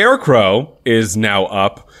Scarecrow is now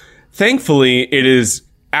up. Thankfully, it is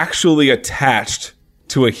actually attached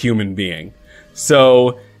to a human being.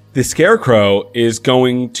 So the Scarecrow is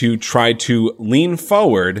going to try to lean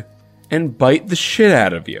forward and bite the shit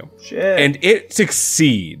out of you. Shit. And it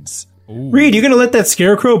succeeds. Ooh. Reed, you gonna let that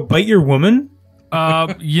Scarecrow bite your woman?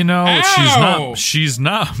 She's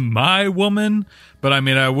not my woman, but I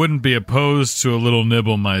mean, I wouldn't be opposed to a little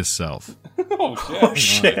nibble myself. Oh,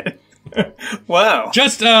 shit. Wow.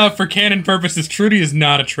 Just for canon purposes, Trudy is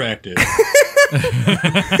not attractive.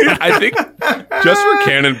 I think just for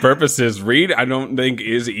canon purposes, Reed, I don't think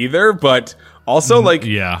is either, but also like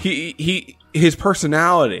his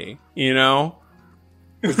personality, you know?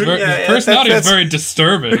 His personality is very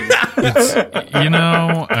disturbing.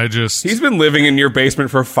 He's been living in your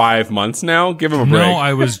basement for 5 months now. Give him a break. No,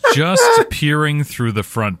 I was just peering through the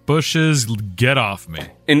front bushes. Get off me.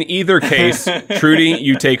 In either case, Trudy,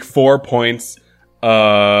 you take 4 points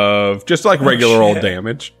of just like regular old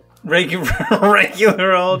damage.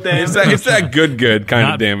 Regular old damage. It's that good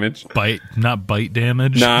kind of damage. Not bite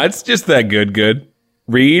damage. Nah, it's just that good.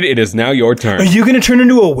 Reed, it is now your turn. Are you going to turn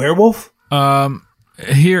into a werewolf?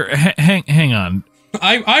 Here, hang on.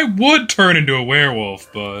 I would turn into a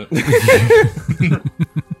werewolf, but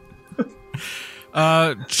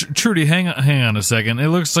Trudy, hang on a second. It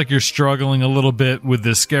looks like you're struggling a little bit with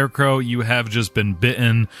this scarecrow. You have just been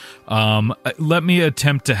bitten. Let me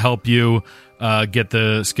attempt to help you get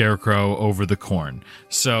the scarecrow over the corn.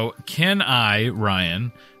 So, can I,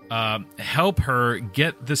 Ryan, help her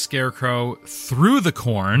get the scarecrow through the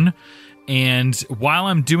corn? And while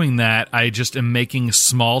I'm doing that, I just am making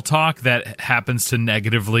small talk that happens to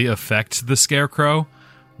negatively affect the scarecrow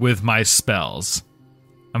with my spells.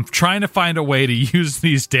 I'm trying to find a way to use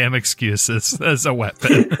these damn excuses as a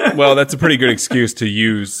weapon. Well, that's a pretty good excuse to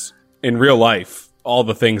use in real life, all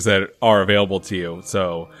the things that are available to you.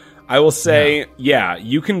 So I will say,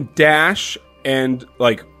 you can dash and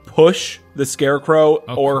like push the scarecrow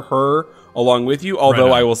or her along with you,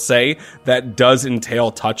 although I will say that does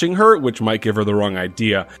entail touching her, which might give her the wrong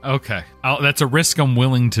idea. Okay. That's a risk I'm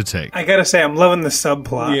willing to take. I gotta say, I'm loving the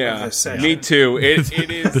subplot of this session. Me too. It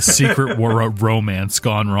is the secret romance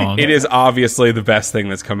gone wrong. It is obviously the best thing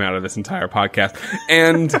that's come out of this entire podcast.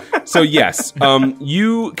 And so, yes,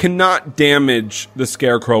 you cannot damage the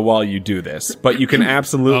scarecrow while you do this, but you can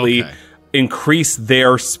absolutely increase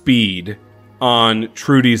their speed on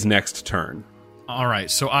Trudy's next turn. All right,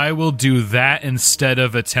 so I will do that instead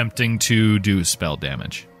of attempting to do spell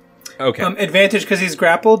damage. Okay. Advantage because he's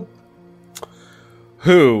grappled?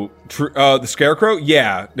 Who? The Scarecrow?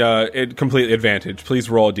 Yeah, it completely advantage. Please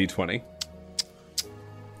roll a d20.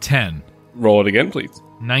 10. Roll it again, please.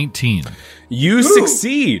 19. You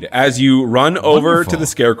succeed. As you run over to the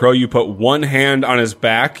Scarecrow, you put one hand on his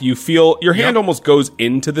back. You feel your hand almost goes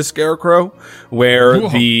into the Scarecrow where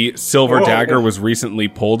the silver dagger was recently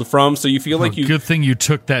pulled from. So you feel like you... Good thing you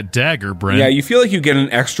took that dagger, Brent. Yeah, you feel like you get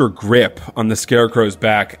an extra grip on the Scarecrow's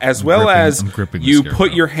back, as you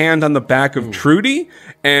put your hand on the back of Trudy,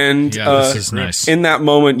 and this is nice. In that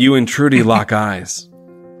moment, you and Trudy lock eyes.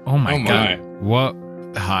 Oh my God. What?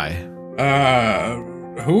 Hi.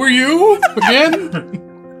 Who are you again?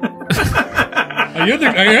 Are you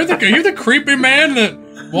the creepy man that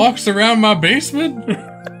walks around my basement?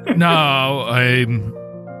 No,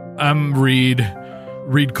 I'm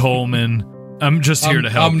Reed Coleman. I'm just here to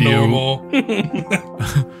help you. Normal.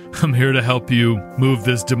 I'm here to help you move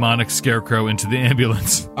this demonic scarecrow into the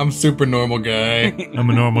ambulance. I'm super normal guy.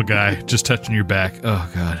 I'm a normal guy, just touching your back.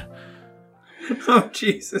 Oh God. Oh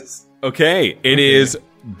Jesus. Okay, it is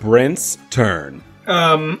Brent's turn.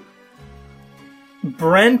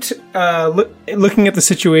 Brent, looking at the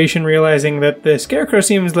situation, realizing that the scarecrow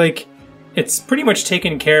seems like it's pretty much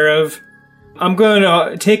taken care of. I'm going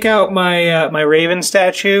to take out my my raven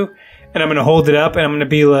statue, and I'm going to hold it up, and I'm going to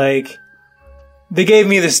be like, "They gave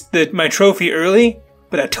me my trophy early,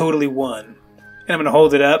 but I totally won." And I'm going to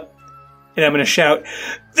hold it up, and I'm going to shout,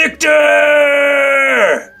 "Victor!"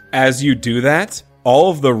 As you do that,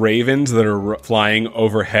 all of the ravens that are flying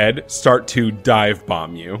overhead start to dive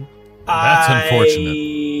bomb you. That's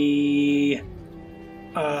unfortunate.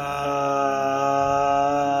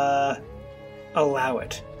 Allow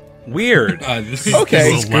it. Weird.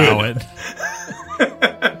 Okay. Allow it.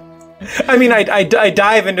 I mean, I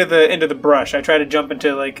dive into the brush. I try to jump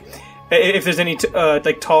into, like, if there's any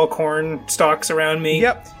like tall corn stalks around me.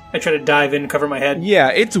 Yep. I try to dive in and cover my head. Yeah,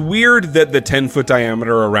 it's weird that the 10-foot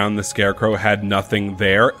diameter around the scarecrow had nothing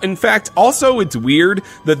there. In fact, also it's weird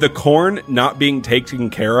that the corn not being taken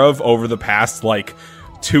care of over the past,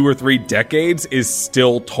 2 or 3 decades is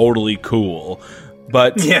still totally cool.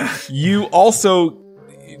 But you also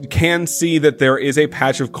can see that there is a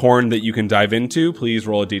patch of corn that you can dive into. Please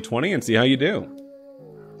roll a d20 and see how you do.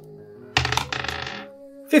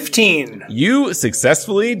 15. You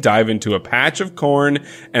successfully dive into a patch of corn,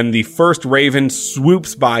 and the first raven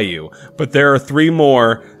swoops by you. But there are 3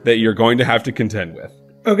 more that you're going to have to contend with.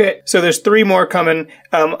 Okay, so there's 3 more coming.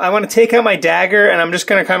 I want to take out my dagger, and I'm just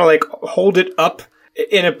going to kind of, hold it up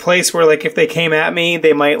in a place where, if they came at me,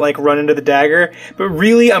 they might, run into the dagger. But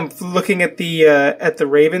really, I'm looking at the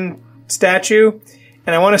raven statue,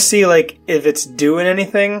 and I want to see, like, if it's doing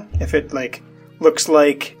anything, if it, like, looks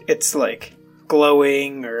like it's, like,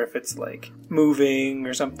 glowing, or if it's, like, moving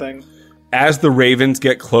or something. As the ravens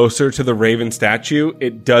get closer to the raven statue,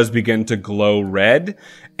 it does begin to glow red,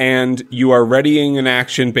 and you are readying an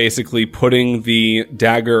action, basically putting the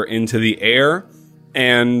dagger into the air,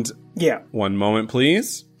 and... Yeah. One moment,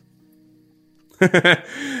 please.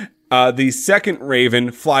 The second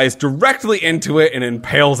raven flies directly into it and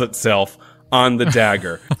impales itself on the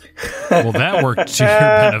dagger. Well, that worked to your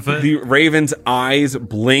benefit. The raven's eyes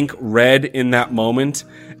blink red in that moment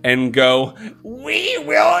and go, "We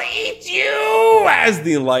will eat you!" as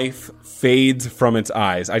the life fades from its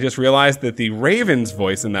eyes. I just realized that the raven's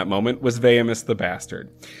voice in that moment was Vehemus the Bastard.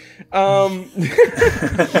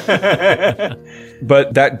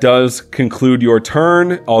 But that does conclude your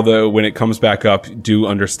turn, although when it comes back up, do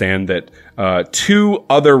understand that 2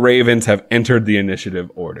 other ravens have entered the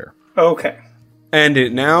initiative order. Okay. And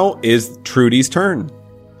it now is Trudy's turn.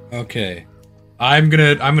 Okay. I'm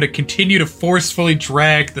gonna continue to forcefully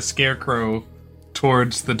drag the scarecrow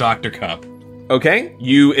towards the Dr. Cup. Okay,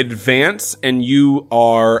 you advance and you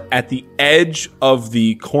are at the edge of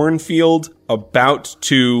the cornfield, about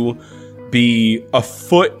to be a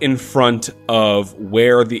foot in front of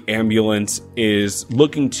where the ambulance is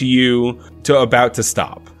looking to you, to about to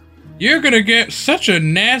stop. You're gonna get such a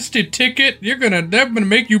nasty ticket. They're gonna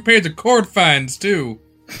make you pay the court fines too.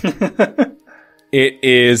 It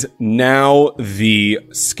is now the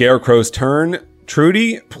Scarecrow's turn.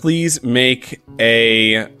 Trudy, please make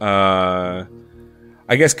a,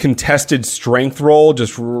 I guess, contested strength roll.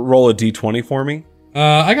 Just roll a d20 for me.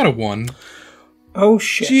 I got a 1. Oh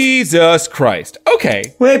shit! Jesus Christ.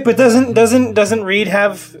 Okay. Wait, but doesn't Reed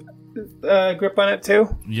have grip on it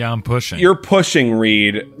too? Yeah, I'm pushing. You're pushing,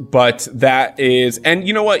 Reed, but that is... And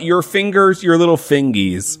you know what? Your fingers, your little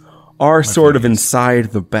fingies, are sort of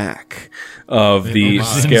inside the back of the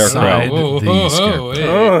Scarecrow.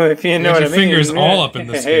 Oh, if you know what I mean. Your fingers all up in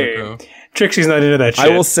the scarecrow. Trixie's not into that shit. I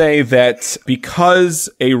will say that because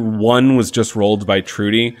a 1 was just rolled by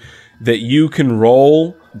Trudy, that you can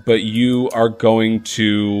roll, but you are going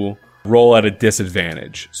to roll at a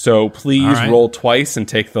disadvantage. So please roll twice and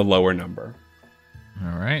take the lower number.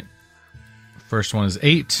 All right. First one is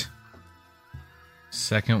 8.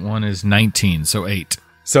 Second one is 19, so 8.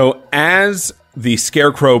 So as the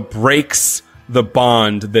Scarecrow breaks the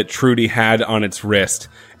bond that Trudy had on its wrist,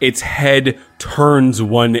 its head turns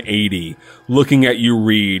 180, looking at you,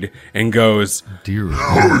 Reed, and goes, "Dear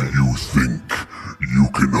How you think you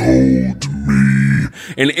can hold me?"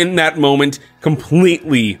 And in that moment,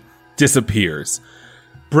 completely disappears.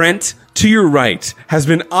 Brent, to your right, has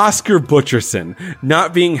been Oscar Butcherson,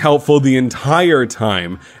 not being helpful the entire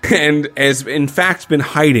time, and has in fact been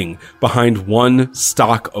hiding behind one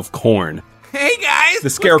stalk of corn. Hey guys! The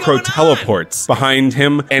Scarecrow teleports behind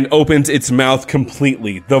him and opens its mouth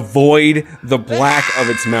completely. The void, the black of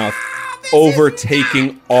its mouth,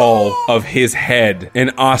 overtaking all of his head.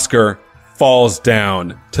 And Oscar falls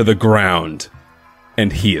down to the ground.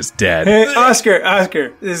 And he is dead. Hey,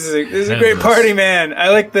 Oscar, this is a great party, man. I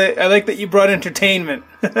like that you brought entertainment.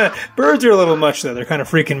 Birds are a little much though; they're kind of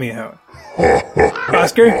freaking me out.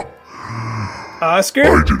 Oscar, I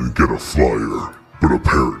didn't get a flyer, but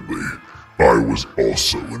apparently I was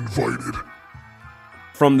also invited.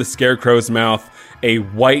 From the Scarecrow's mouth, a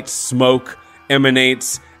white smoke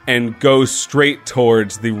emanates and goes straight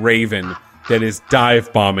towards the raven that is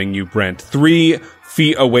dive bombing you, Brent. 3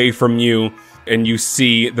 feet away from you. And you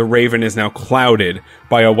see the raven is now clouded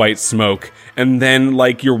by a white smoke. And then,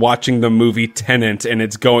 like you're watching the movie Tenet and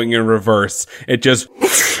it's going in reverse, it just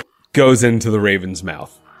goes into the raven's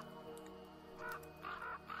mouth.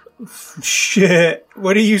 Shit.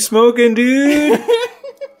 What are you smoking, dude?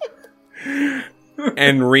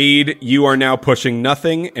 And Reed, you are now pushing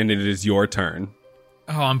nothing, and it is your turn.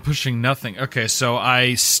 Oh, I'm pushing nothing. Okay, so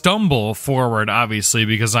I stumble forward, obviously,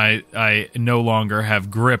 because I no longer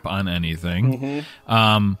have grip on anything.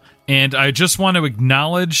 Mm-hmm. And I just want to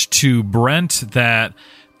acknowledge to Brent that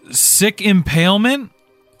sick impalement,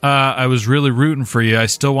 I was really rooting for you. I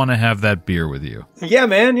still want to have that beer with you. Yeah,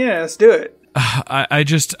 man. Yeah, let's do it.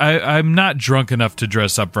 I'm not drunk enough to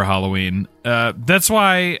dress up for Halloween. That's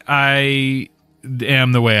why I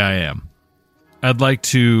am the way I am. I'd like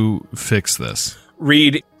to fix this.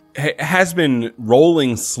 Reed has been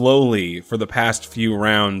rolling slowly for the past few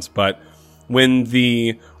rounds, but when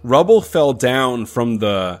the rubble fell down from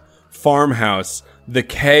the farmhouse, the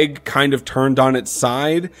keg kind of turned on its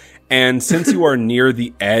side, and since you are near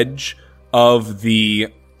the edge of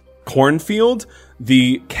the cornfield,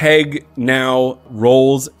 the keg now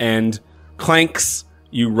rolls and clanks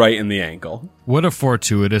you right in the ankle. What a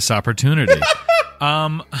fortuitous opportunity.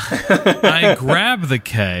 I grab the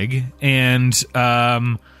keg and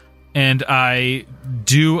I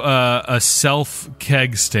do a self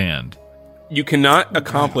keg stand. You cannot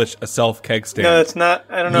accomplish a self keg stand. No, that's not.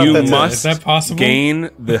 I don't know You if that's must Is that possible? gain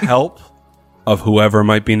the help of whoever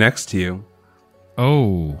might be next to you.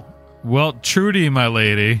 Oh, well, Trudy, my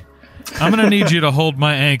lady, I'm going to need you to hold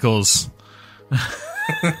my ankles.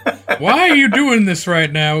 Why are you doing this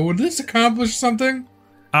right now? Would this accomplish something?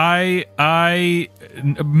 Maybe.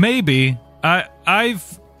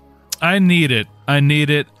 I need it. I need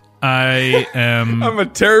it. I am. I'm a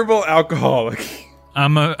terrible alcoholic.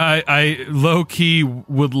 I low key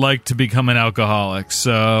would like to become an alcoholic.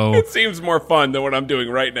 So It seems more fun than what I'm doing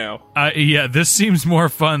right now. yeah, this seems more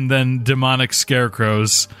fun than demonic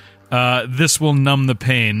scarecrows. This will numb the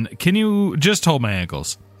pain. Can you just hold my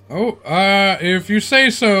ankles? Oh, if you say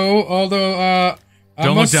so. Although, I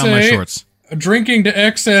Don't look must down say, my shorts. Drinking to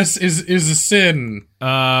excess is a sin.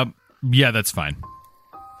 Yeah, that's fine.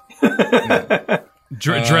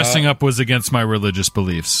 Dressing up was against my religious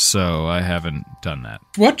beliefs, so I haven't done that.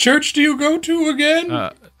 What church do you go to again?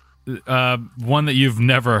 One that you've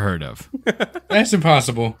never heard of. That's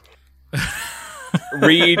impossible.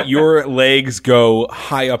 Reed, your legs go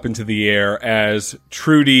high up into the air as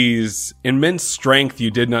Trudy's immense strength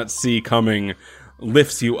you did not see coming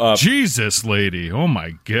lifts you up. Jesus, lady. Oh,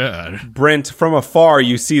 my God. Brent, from afar,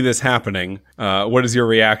 you see this happening. What is your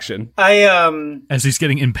reaction? As he's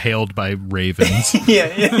getting impaled by ravens.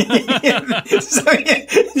 yeah. So,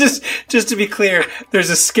 just to be clear,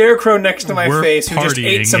 there's a scarecrow next to my We're face who just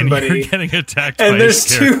ate partying somebody. and you're getting attacked by And a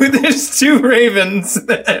scarecrow. there's two ravens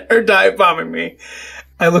that are dive bombing me.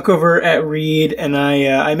 I look over at Reed and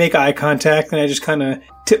I make eye contact and I just kind of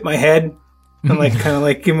tip my head and kind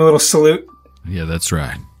of give him a little salute. Yeah, that's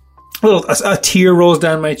right. A tear rolls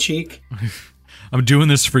down my cheek. I'm doing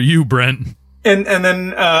this for you, Brent. And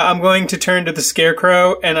then I'm going to turn to the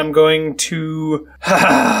scarecrow and I'm going to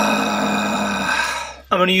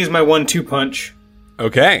use my 1-2 punch.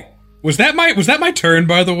 Okay. Was that my turn,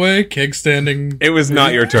 by the way? Keg standing. It was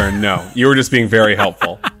not your turn, no. You were just being very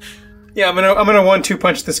helpful. Yeah, I'm gonna 1-2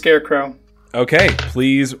 punch the scarecrow. Okay,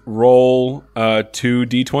 please roll 2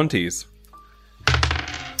 d20s.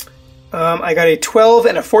 I got a 12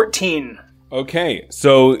 and a 14. Okay,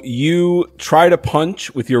 so you try to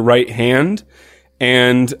punch with your right hand,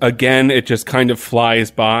 and again, it just kind of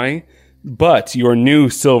flies by. But your new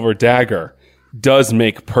silver dagger does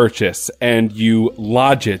make purchase, and you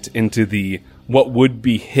lodge it into the what would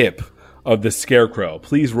be hip of the scarecrow.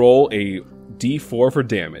 Please roll a d4 for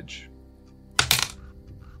damage.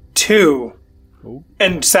 2. Oh.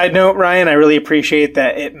 And side note, Ryan, I really appreciate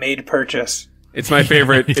that it made purchase. It's my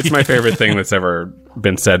favorite. It's my favorite thing that's ever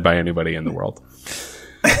been said by anybody in the world.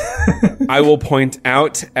 I will point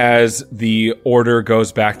out as the order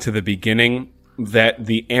goes back to the beginning that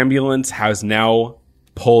the ambulance has now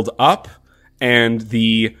pulled up and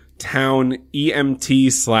the town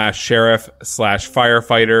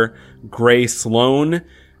EMT/sheriff/firefighter Gray Sloan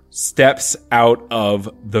steps out of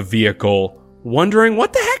the vehicle wondering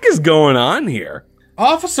what the heck is going on here.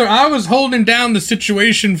 Officer, I was holding down the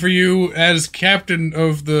situation for you as captain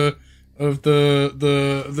of the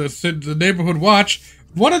neighborhood watch.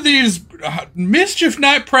 One of these mischief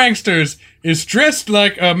night pranksters is dressed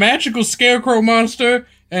like a magical scarecrow monster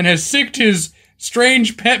and has sicked his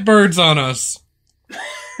strange pet birds on us.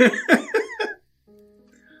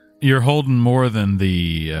 You're holding more than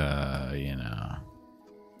the,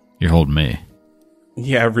 You're holding me.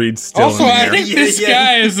 Yeah, Reed's still Also, in the I air. think this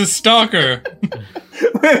guy is a stalker.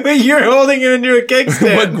 Wait, you're holding him into a keg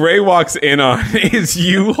stand. What Gray walks in on is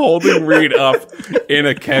you holding Reed up in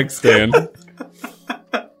a keg stand.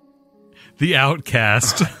 The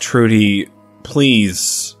outcast. Trudy,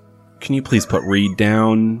 please, can you please put Reed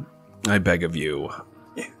down? I beg of you.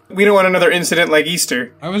 We don't want another incident like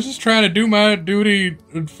Easter. I was just trying to do my duty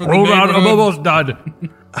for the Hold on, I'm neighborhood. almost done.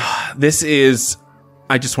 This is,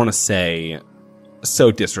 I just want to say,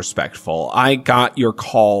 so disrespectful. I got your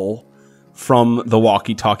call from the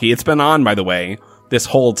walkie-talkie. It's been on, by the way, this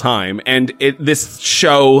whole time. And this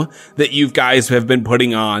show that you guys have been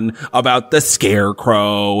putting on about the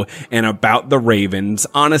scarecrow and about the ravens,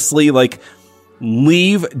 honestly,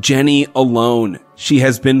 leave Jenny alone. She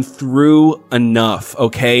has been through enough,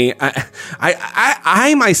 okay?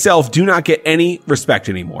 I myself do not get any respect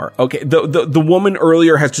anymore, okay? The woman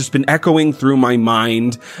earlier has just been echoing through my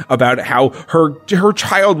mind about how her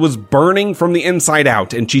child was burning from the inside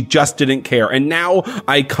out and she just didn't care. And now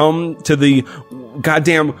I come to the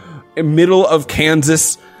goddamn middle of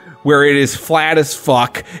Kansas where it is flat as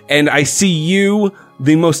fuck and I see you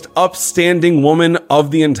the most upstanding woman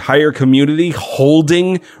of the entire community,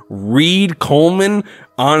 holding Reed Coleman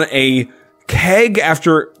on a keg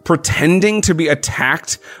after pretending to be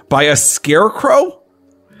attacked by a scarecrow?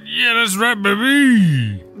 Yeah, that's right,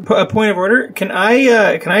 baby. A point of order. Can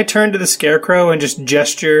I turn to the scarecrow and just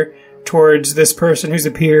gesture towards this person who's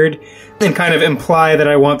appeared and kind of imply that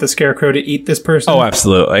I want the scarecrow to eat this person? Oh,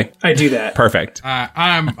 absolutely. I do that. Perfect.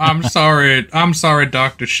 I'm sorry. I'm sorry,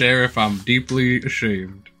 Dr. Sheriff. I'm deeply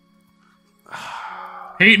ashamed.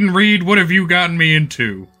 Peyton Reed, what have you gotten me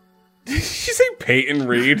into? Did you say Peyton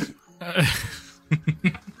Reed?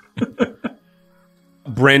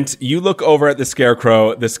 Brent, you look over at the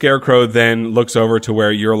scarecrow. The scarecrow then looks over to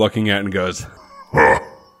where you're looking at and goes,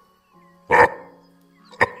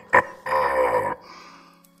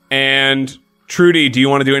 and Trudy, do you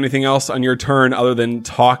want to do anything else on your turn other than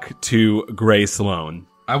talk to Gray Sloan?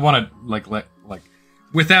 I want to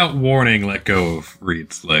without warning, let go of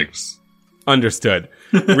Reed's legs. Understood.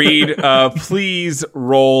 Reed, please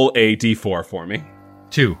roll a d4 for me.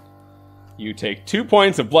 2. You take 2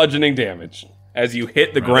 points of bludgeoning damage as you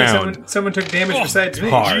hit the ground. Someone took damage besides me.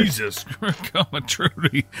 hard. Jesus, come on,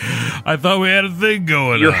 Trudy. I thought we had a thing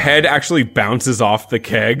going Your on. head actually bounces off the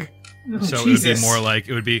keg. So it would Jesus. be more like,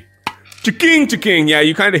 it would be, Cha-king, cha-king. Yeah,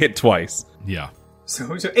 you kind of hit twice. yeah.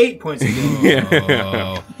 So 8 points of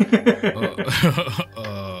damage.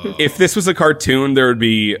 If this was a cartoon, there would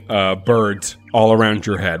be birds all around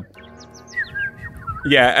your head.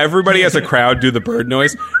 Yeah, everybody as a crowd do the bird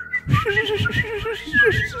noise.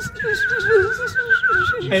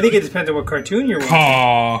 I think it depends on what cartoon you're watching.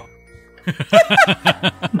 Aw. All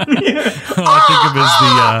I think of is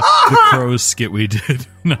the Crows skit we did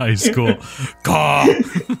in high school. Caw.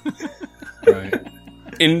 Right.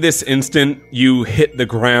 In this instant, you hit the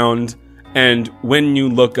ground, and when you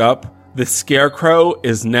look up, the scarecrow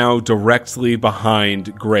is now directly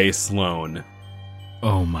behind Gray Sloan.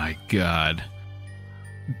 Oh my god.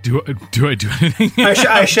 Do I do anything?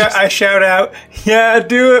 I shout out, yeah,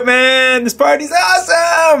 do it, man! This party's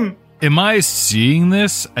awesome! Am I seeing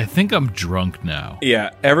this? I think I'm drunk now.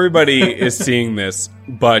 Yeah, everybody is seeing this,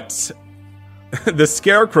 but the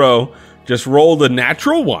scarecrow just rolled a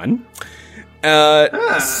natural 1.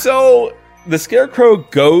 So the scarecrow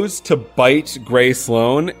goes to bite Gray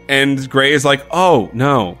Sloan, and Gray is like, oh,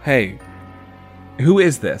 no, hey, who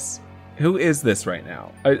is this? Who is this right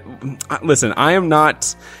now? Listen, I am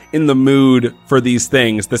not in the mood for these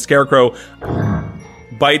things. The scarecrow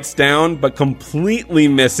bites down, but completely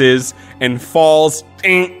misses and falls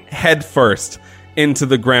head first into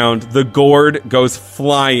the ground. The gourd goes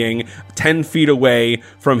flying 10 feet away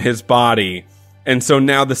from his body. And so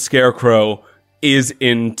now the scarecrow is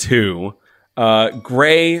in 2.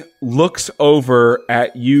 Gray looks over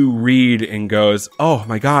at you, Reed, and goes, oh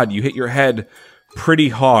my god, you hit your head pretty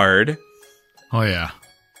hard. Oh yeah.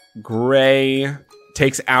 Gray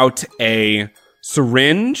takes out a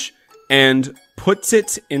syringe and puts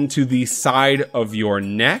it into the side of your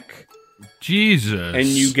neck. Jesus. And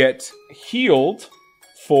you get healed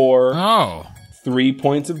for Oh. 3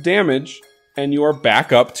 points of damage, and you are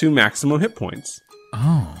back up to maximum hit points.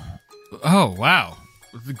 Oh, wow.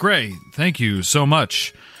 Gray, thank you so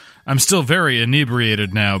much. I'm still very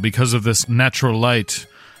inebriated now because of this natural light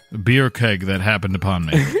beer keg that happened upon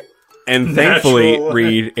me. And thankfully, Natural.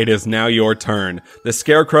 Reed, it is now your turn. The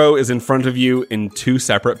scarecrow is in front of you in 2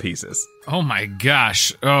 separate pieces. Oh my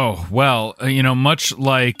gosh. Oh, well, much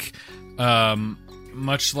like this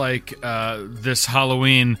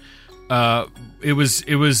Halloween, it was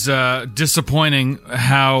disappointing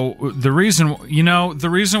how the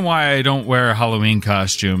reason why I don't wear a Halloween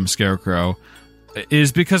costume, Scarecrow,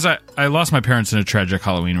 is because I lost my parents in a tragic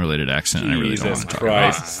Halloween related accident. And I really don't want Jesus to talk about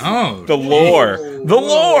it. Christ. Oh. The lore. The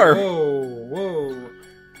lore. Whoa.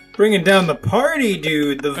 Bringing down the party,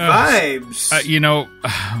 dude. The vibes.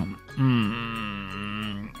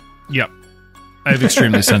 Yep. I have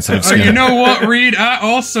extremely sensitive Oh, skin. you know what, Reed? I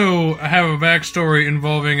also have a backstory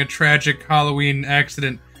involving a tragic Halloween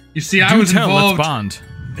accident. You see, I was let's involved bond.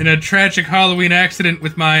 in a tragic Halloween accident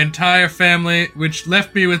with my entire family, which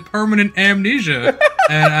left me with permanent amnesia.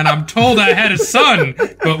 and I'm told I had a son,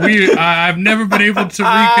 but I've never been able to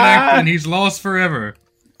reconnect, and he's lost forever.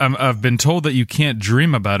 I've been told that you can't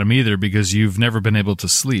dream about him either because you've never been able to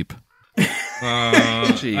sleep.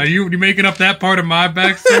 Are you making up that part of my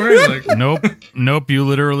backstory? Like, Nope. You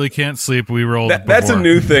literally can't sleep. We rolled. That's a before.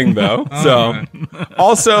 new thing, though.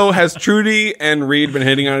 Also, has Trudy and Reed been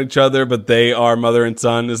hitting on each other, but they are mother and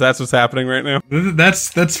son? Is that what's happening right now?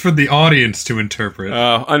 that's for the audience to interpret.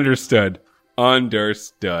 Understood.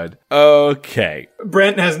 Understood. Okay.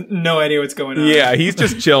 Brent has no idea what's going on. Yeah, he's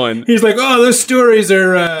just chilling. He's like, oh, those stories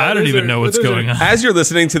are... I don't even know what's going on. As you're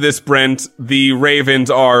listening to this, Brent, the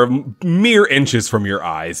ravens are mere inches from your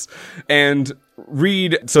eyes. And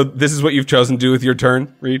Reed, so this is what you've chosen to do with your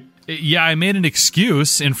turn, Reed? Yeah, I made an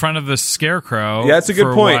excuse in front of the scarecrow. Yeah, that's a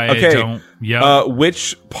good point. Okay.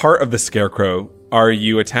 Which part of the scarecrow are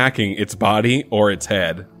you attacking? Its body or its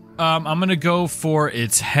head? I'm going to go for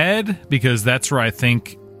its head because that's where I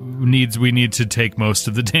think we need to take most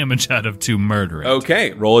of the damage out of to murder it.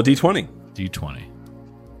 Okay, roll a d20. D20.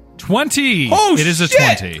 20! Oh, it is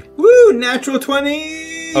shit! A 20. Woo, natural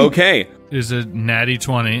 20! Okay. It is a natty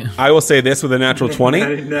 20. I will say this with a natural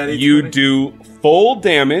 20. Natty you 20. do full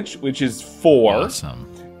damage, which is 4. Awesome.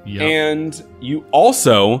 Yep. And you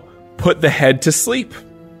also put the head to sleep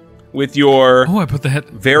with your I put the head...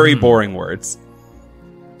 very boring words.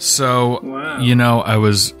 So, Wow. I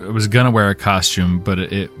was gonna wear a costume, but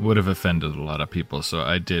it would have offended a lot of people, so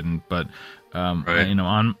I didn't. But Right.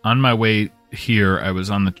 on my way here, I was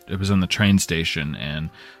on the train station, and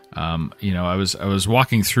I was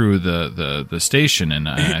walking through the station, and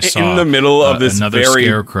I saw in the middle of this another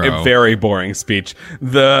scarecrow. very boring speech.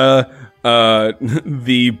 The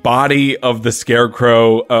body of the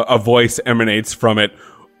scarecrow, a voice emanates from it.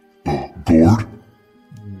 Gord?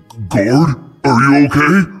 Gord? Are you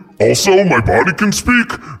okay? Also, my body can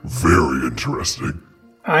speak? Very interesting.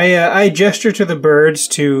 I gesture to the birds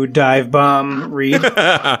to dive bomb Reed.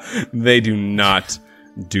 They do not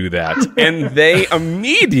do that. And they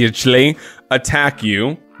immediately attack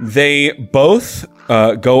you. They both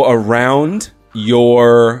go around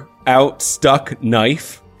your outstuck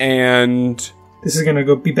knife, and This is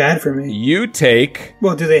gonna be bad for me. you take...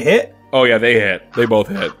 Well, do they hit? Oh yeah, they hit. They both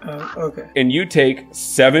hit. Okay. And you take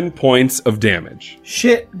 7 points of damage.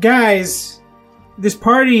 Shit, guys. This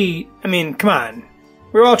party, I mean, come on.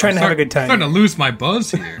 We're all trying to have a good I'm starting time. to lose my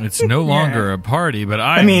buzz here. It's no longer a party, but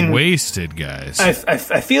I'm mean, wasted, guys. I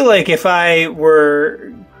feel like if I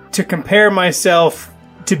were to compare myself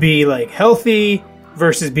to be, like, healthy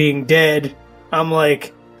versus being dead, I'm,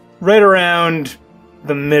 like, right around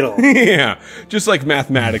the middle. Yeah, just like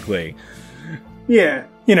mathematically. Yeah.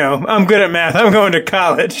 I'm good at math. I'm going to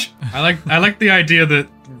college. I like the idea that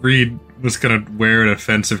Reed was gonna wear an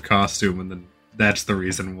offensive costume, and then that's the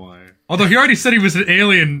reason why. Although he already said he was an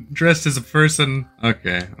alien dressed as a person.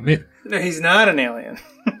 Okay, I mean, No, he's not an alien.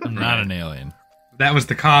 I'm not an alien. that was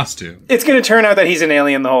the costume. It's going to turn out that he's an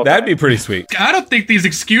alien the whole time. That'd be pretty sweet. I don't think these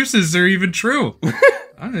excuses are even true.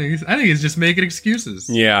 I think he's just making excuses.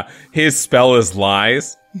 Yeah, his spell is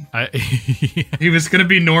lies. He was gonna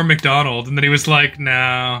be Norm Macdonald, and then he was like,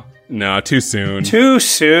 "No." No, too soon. Too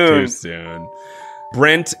soon. Too soon.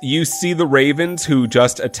 Brent, you see the ravens who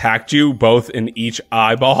just attacked you, both in each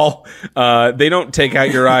eyeball. They don't take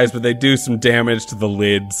out your eyes, but they do some damage to the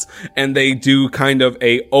lids. And they do kind of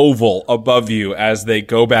a oval above you as they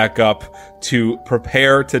go back up to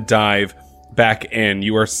prepare to dive back in.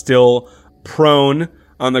 You are still prone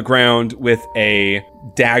on the ground with a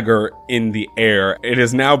dagger in the air. It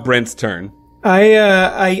is now Brent's turn.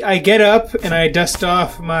 I get up and I dust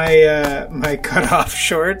off my my cut off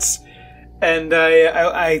shorts, and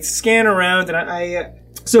I scan around, and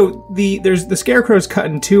so there's the scarecrow's cut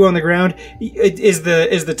in two on the ground. Is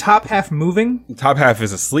the top half moving? The top half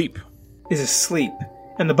is asleep. Is asleep,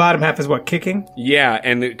 and the bottom half is what, kicking? Yeah,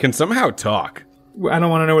 and it can somehow talk. I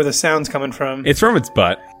don't want to know where the sound's coming from. It's from its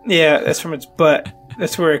butt. Yeah, that's from its butt.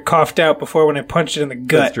 That's where it coughed out before when I punched it in the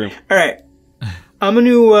gut. That's true. All right. I'm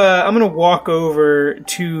gonna walk over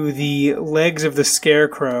to the legs of the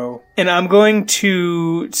scarecrow, and I'm going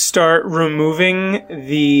to start removing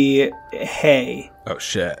the hay Oh,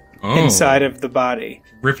 shit. inside of the body.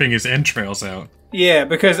 Ripping his entrails out. Yeah,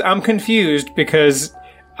 because I'm confused because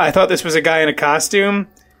I thought this was a guy in a costume,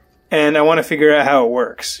 and I want to figure out how it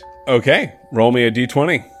works. Okay, roll me a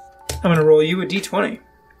d20. I'm gonna roll you a d20.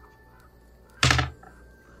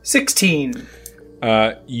 16.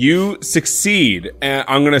 You succeed. And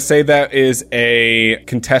I'm going to say that is a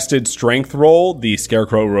contested strength roll. The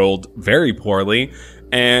scarecrow rolled very poorly.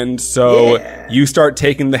 And so you start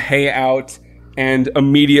taking the hay out, and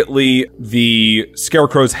immediately the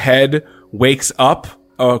scarecrow's head wakes up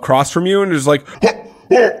across from you and is like,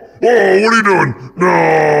 Oh, what are you doing? No,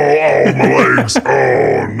 oh, my legs.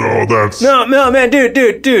 Oh, no, that's... No, man,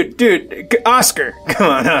 dude. Oscar.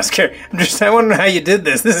 Come on, Oscar. I want to know how you did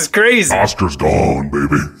this. This is crazy. Oscar's gone,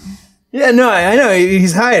 baby. Yeah, no, I know.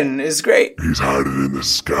 He's hiding. It's great. He's hiding in the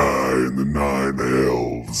sky in the 9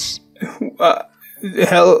 elves.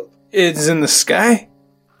 Hell is in the sky?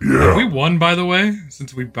 Yeah, We won, by the way,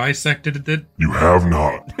 since we bisected it. you have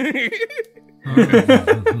not.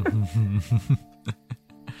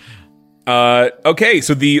 Okay,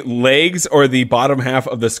 so the legs or the bottom half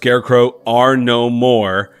of the scarecrow are no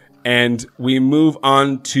more, and we move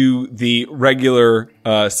on to the regular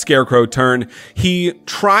scarecrow turn. He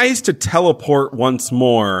tries to teleport once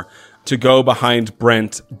more to go behind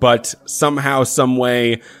Brent, but somehow, some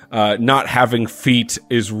way, not having feet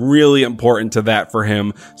is really important to that for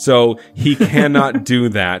him, so he cannot do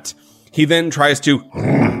that. He then tries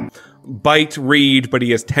to bite Reed, but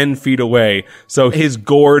he is 10 feet away, so his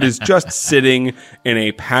gourd is just sitting in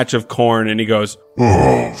a patch of corn, and he goes,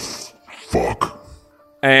 Oh, fuck.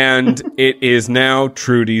 and it is now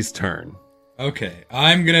Trudy's turn. Okay,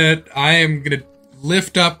 I am gonna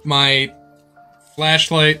lift up my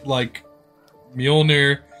flashlight like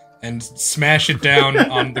Mjolnir and smash it down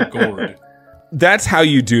on the gourd. That's how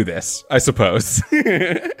you do this, I suppose.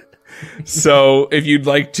 So, if you'd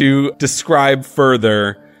like to describe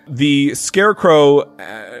further, the scarecrow,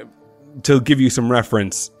 to give you some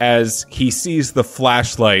reference, as he sees the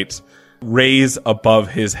flashlight raise above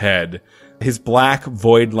his head, his black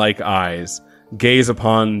void-like eyes gaze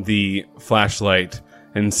upon the flashlight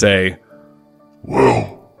and say,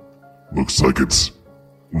 Well, looks like it's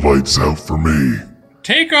lights out for me.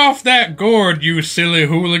 Take off that gourd, you silly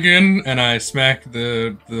hooligan! And I smack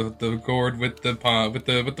the gourd with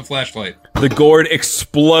the flashlight. The gourd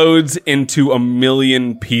explodes into a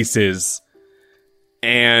million pieces,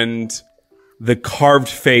 and the carved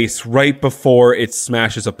face right before it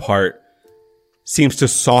smashes apart seems to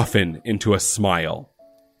soften into a smile.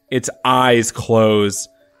 Its eyes close,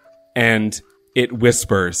 and it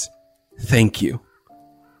whispers, "Thank you.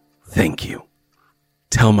 Thank you.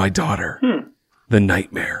 Tell my daughter the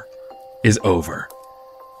nightmare is over."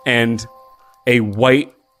 And a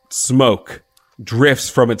white smoke drifts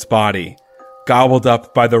from its body, gobbled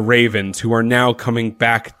up by the ravens who are now coming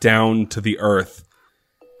back down to the earth,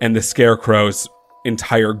 and the scarecrow's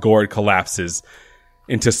entire gourd collapses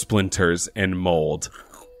into splinters and mold.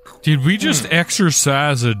 Did we just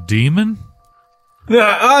exorcise a demon?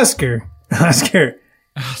 Oscar.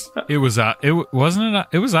 It was wasn't it?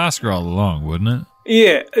 It was Oscar all along, wasn't it?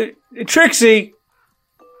 Yeah, Trixie,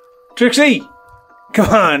 come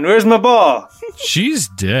on, where's my ball? She's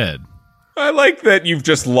dead. I like that you've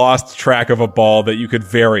just lost track of a ball that you could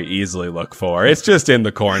very easily look for. It's just in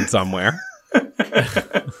the corn somewhere.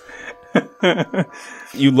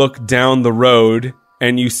 You look down the road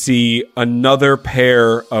and you see another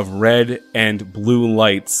pair of red and blue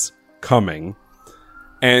lights coming.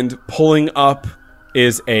 And pulling up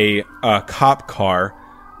is a cop car.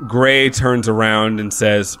 Gray turns around and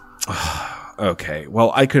says, "Okay,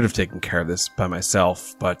 well, I could have taken care of this by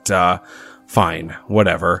myself, but fine,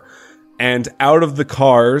 whatever." And out of the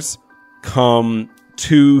cars come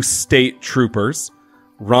two state troopers,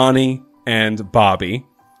 Ronnie and Bobby.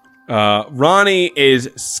 Ronnie is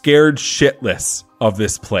scared shitless of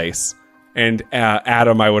this place. And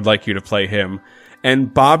Adam, I would like you to play him.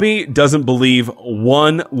 And Bobby doesn't believe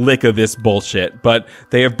one lick of this bullshit, but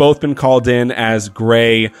they have both been called in as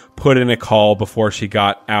Gray put in a call before she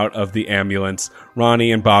got out of the ambulance.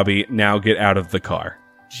 Ronnie and Bobby now get out of the car.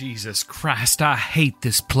 Jesus Christ, I hate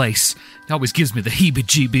this place. It always gives me the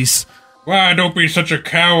heebie-jeebies. Why, don't be such a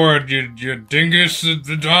coward, you dingus.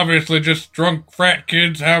 It's obviously just drunk frat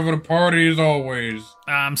kids having a party as always.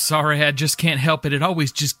 I'm sorry, I just can't help it. It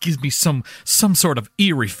always just gives me some sort of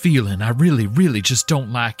eerie feeling. I really, really just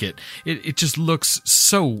don't like it. It just looks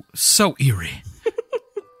so eerie.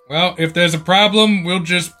 Well, if there's a problem, we'll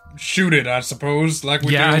just shoot it, I suppose, like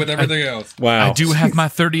we do with everything else. Wow. I do have my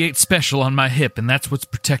 38 special on my hip, and that's what's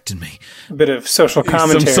protecting me. A bit of social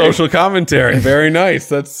commentary. Some social commentary. Very nice.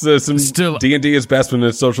 That's some Still- D&D is best when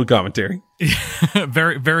it's social commentary.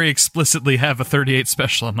 Very, very explicitly have a 38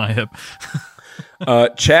 special on my hip.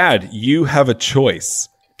 Chad, you have a choice.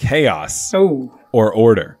 Chaos Oh, or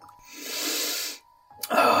order.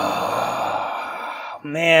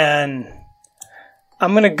 man.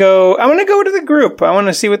 I'm gonna go to the group. I want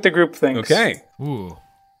to see what the group thinks. Okay. Ooh.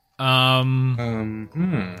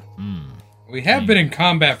 We have been in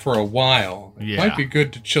combat for a while. It Yeah. might be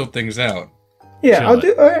good to chill things out. Yeah, Chill I'll it.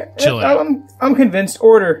 do. All right, Chill out. I'm convinced.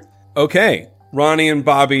 Order. Okay. Ronnie and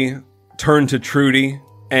Bobby turn to Trudy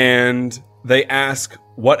and they ask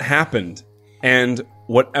what happened. And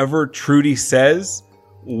whatever Trudy says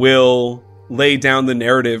will lay down the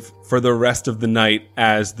narrative for the rest of the night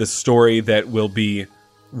as the story that will be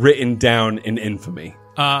written down in infamy.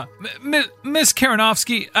 Miss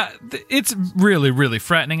Karenovsky, it's really, really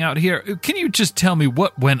frightening out here. Can you just tell me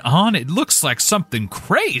what went on? It looks like something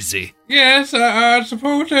crazy. Yes, I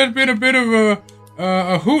suppose there's been a bit of a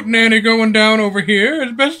a hootenanny going down over here,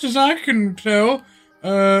 as best as I can tell.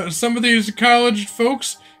 Some of these college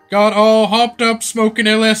folks got all hopped up smoking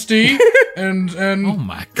LSD, and Oh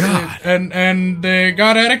my God. and they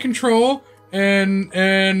got out of control, and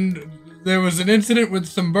there was an incident with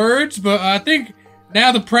some birds, but I think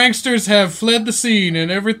now the pranksters have fled the scene,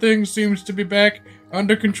 and everything seems to be back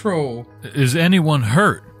under control. Is anyone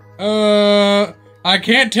hurt? I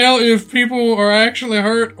can't tell if people are actually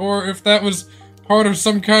hurt or if that was part of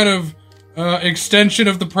some kind of extension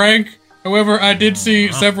of the prank. However, I did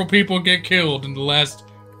see several people get killed in the last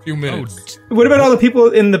few minutes. What about all the people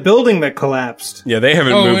in the building that collapsed? Yeah, they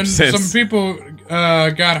haven't moved and since. some people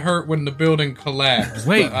got hurt when the building collapsed.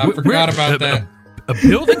 Wait, but I forgot about that. A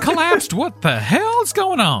building collapsed? What the hell is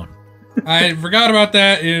going on? I forgot about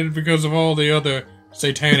that because of all the other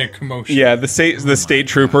satanic commotion. Yeah, the state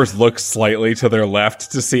troopers look slightly to their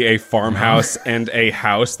left to see a farmhouse and a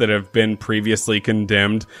house that have been previously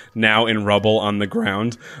condemned, now in rubble on the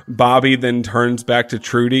ground. Bobby then turns back to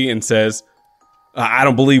Trudy and says, I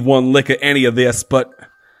don't believe one lick of any of this, but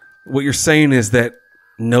what you're saying is that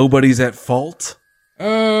nobody's at fault?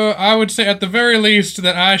 I would say at the very least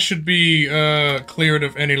that I should be cleared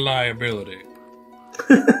of any liability.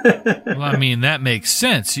 Well, I mean, that makes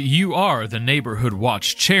sense. You are the Neighborhood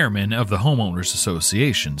Watch chairman of the Homeowners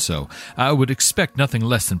Association, so I would expect nothing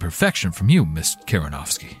less than perfection from you, Miss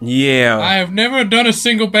Karanovsky. Yeah. I have never done a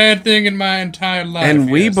single bad thing in my entire life. And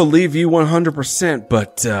we yes. believe you 100%,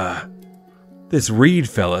 but this Reed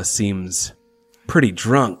fella seems pretty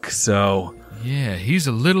drunk, so... Yeah, he's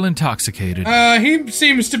a little intoxicated. He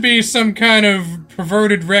seems to be some kind of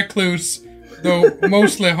perverted recluse, though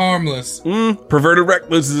mostly harmless. Perverted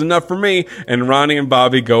recluse is enough for me. And Ronnie and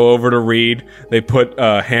Bobby go over to Reed. They put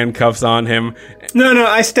handcuffs on him. No,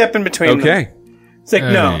 I step in between them. Okay. It's like,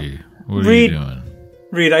 no. Hey, what are Reed, you doing?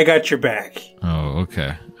 Reed, I got your back. Oh,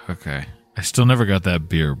 okay. I still never got that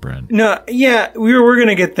beer, Brent. No, yeah, we're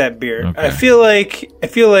gonna get that beer. Okay. I feel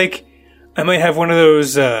like I might have one of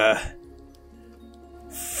those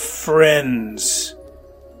friends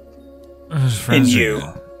in you.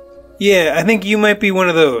 Yeah, I think you might be one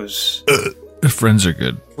of those. Friends are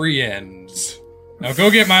good. Free ends. Now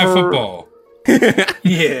go get my football.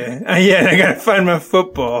 Yeah, I gotta find my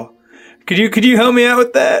football. Could you help me out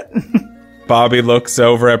with that? Bobby looks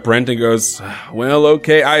over at Brent and goes, well,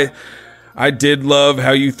 okay, I did love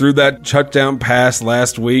how you threw that shutdown pass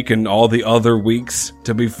last week and all the other weeks,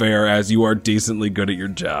 to be fair, as you are decently good at your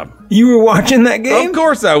job. You were watching that game? Of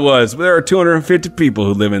course I was. There are 250 people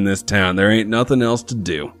who live in this town. There ain't nothing else to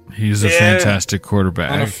do. He's a fantastic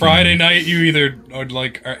quarterback. On a Friday night, you either are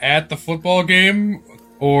at the football game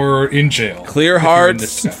or in jail. Clear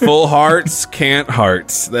hearts, full hearts, can't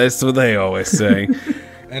hearts. That's what they always say.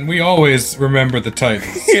 And we always remember the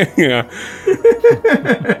Titans. Yeah.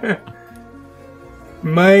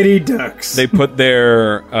 Mighty Ducks. They put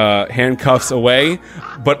their handcuffs away,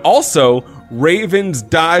 but also Ravens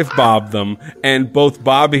dive bomb them, and both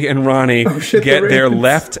Bobby and Ronnie get their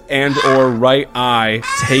left and or right eye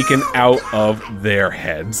taken out of their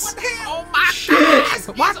heads. Oh my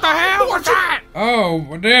God! What the hell was that?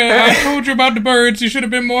 Oh, Dad, I told you about the birds. You should have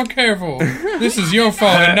been more careful. This is your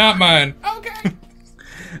fault and not mine. Okay.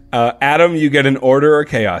 Adam, you get an order or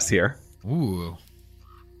chaos here. Ooh.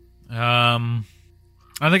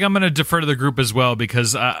 I think I'm going to defer to the group as well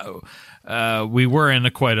because we were in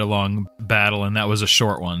quite a long battle and that was a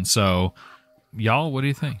short one. So, y'all, what do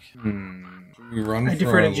you think? We run I for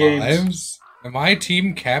defer to our James. lives. Am I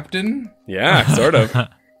team captain? Yeah, sort of.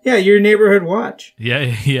 Yeah, your neighborhood watch.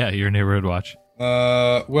 Yeah, your neighborhood watch.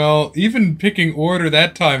 Well, even picking order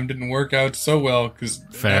that time didn't work out so well because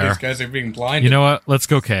Fair. these guys are being blinded. You know what? Let's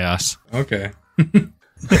go chaos. Okay.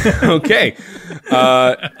 Okay.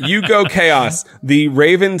 You go chaos. The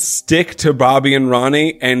Ravens stick to Bobby and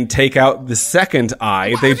Ronnie and take out the second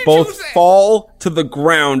eye. They both fall to the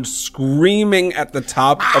ground, screaming at the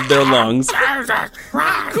top of their lungs.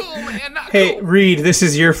 Cool, man. Hey, Reed, this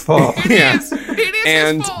is your fault. Yeah. It is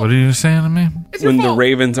And What are you saying to me? when the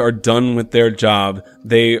Ravens are done with their job,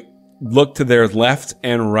 they look to their left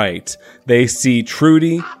and right. They see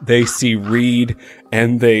Trudy, they see Reed,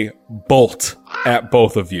 and they bolt at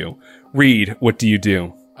both of you. Reed, what do you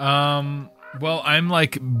do? Well, I'm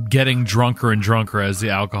like getting drunker and drunker as the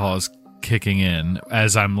alcohol is kicking in.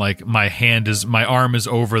 As I'm like, my arm is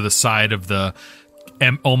over the side of the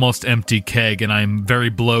almost empty keg, and I'm very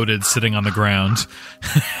bloated, sitting on the ground.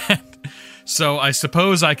 So I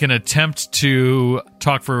suppose I can attempt to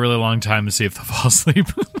talk for a really long time to see if they'll fall asleep.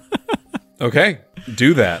 Okay,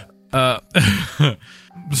 do that.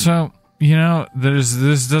 So,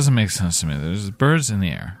 this doesn't make sense to me. There's birds in the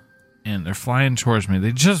air. and they're flying towards me.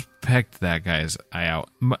 They just pecked that guy's eye out.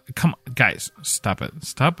 Come on, guys, stop it.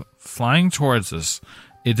 Stop flying towards us.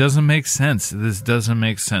 It doesn't make sense. This doesn't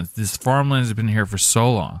make sense. This farmland has been here for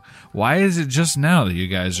so long. Why is it just now that you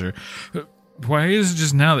guys are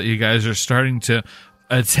starting to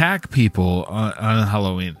attack people on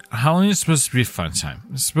Halloween? Halloween is supposed to be a fun time.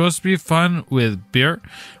 It's supposed to be fun with beer,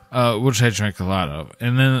 which I drank a lot of.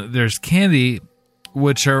 And then there's candy,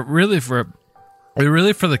 which are really for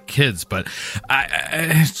the kids, but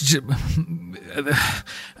I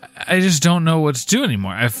just don't know what to do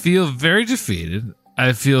anymore. I feel very defeated.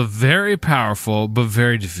 I feel very powerful, but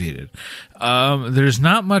very defeated. There's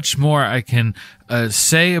not much more I can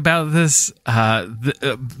say about this.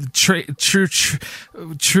 Tracy,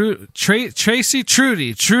 Trudy.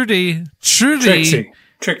 Tracy.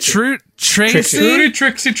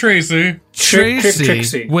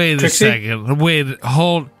 Wait a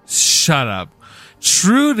second. Shut up.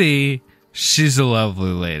 Trudy, she's a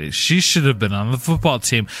lovely lady. She should have been on the football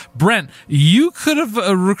team. Brent, you could have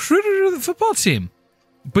recruited her to the football team,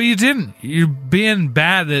 but you didn't. You're being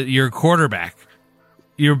bad at your quarterback.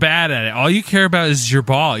 You're bad at it. All you care about is your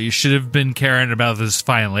ball. You should have been caring about this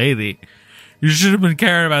fine lady. But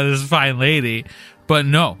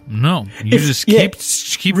no. You keep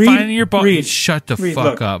finding your ball. Shut the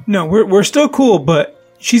fuck up. No, we're still cool, but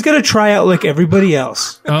she's got to try out like everybody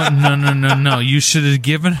else. Oh, no. You should have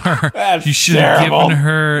given her. You should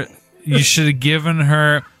have given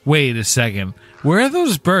her. Wait a second. Where are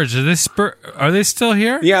those birds? Are they still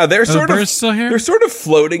here? Yeah, they're still here. They're sort of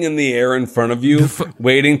floating in the air in front of you,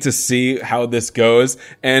 waiting to see how this goes.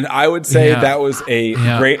 And I would say that was a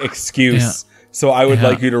great excuse. Yeah. So I would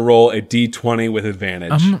like you to roll a d20 with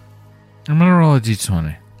advantage. I'm gonna roll a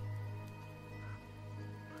d20.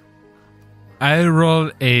 I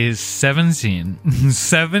rolled a 17.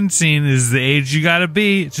 17 is the age you gotta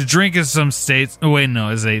be to drink in some states. Oh, wait, no,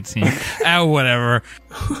 it's 18. Whatever.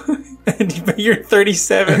 You're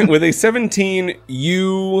 37. With a 17,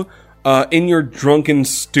 you, in your drunken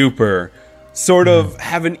stupor, sort of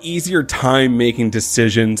have an easier time making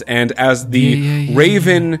decisions. And as the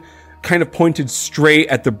raven kind of pointed straight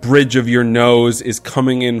at the bridge of your nose is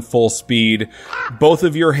coming in full speed, both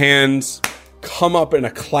of your hands come up in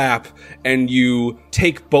a clap, and you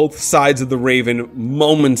take both sides of the raven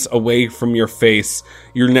moments away from your face.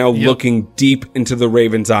 You're now looking deep into the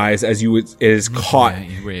raven's eyes as it is caught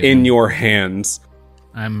in your hands.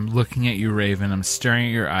 I'm looking at you, Raven. I'm staring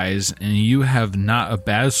at your eyes, and you have not a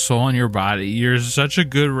bad soul in your body. You're such a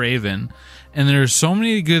good raven, and there's so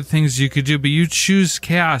many good things you could do, but you choose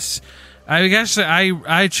chaos. I guess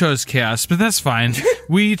I chose chaos, but that's fine.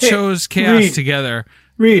 We chose chaos together.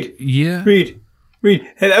 Reed. Yeah. Reed.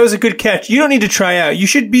 Hey, that was a good catch. You don't need to try out. You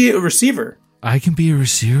should be a receiver. I can be a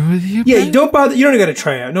receiver with you? Yeah, you don't bother. You don't got to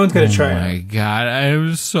try out. No one's got to try out. Oh my God.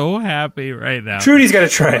 I'm so happy right now. Trudy's got to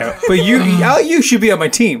try out. But you should be on my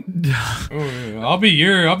team. I'll be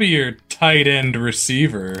your tight end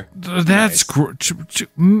receiver. That's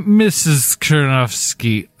Mrs.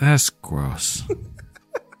 Kernovsky. That's gross.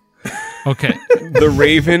 Okay. The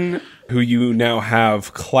raven, who you now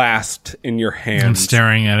have clasped in your hand. I'm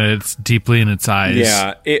staring at it. It's deeply in its eyes.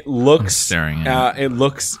 Yeah, it looks. I'm staring at it. It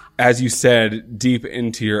looks, as you said, deep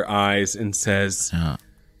into your eyes and says,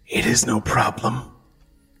 "It is no problem.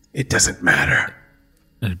 It doesn't matter.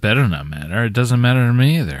 It better not matter. It doesn't matter to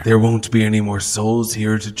me either. There won't be any more souls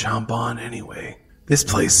here to chomp on anyway. This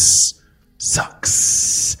place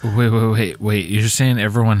sucks." Wait. You're saying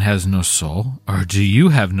everyone has no soul? Or do you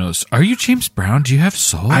have no soul? Are you James Brown? Do you have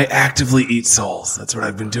soul? I actively eat souls. That's what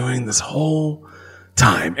I've been doing this whole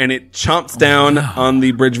time. And it chomps down on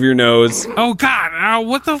the bridge of your nose. Oh, God.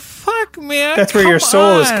 What the fuck, man? That's where your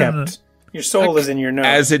soul is kept. Your soul is in your nose.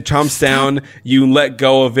 As it chomps down, you let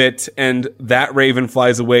go of it, and that raven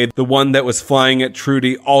flies away. The one that was flying at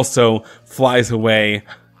Trudy also flies away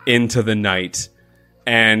into the night.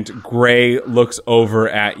 And Gray looks over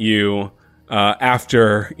at you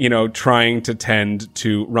after, trying to tend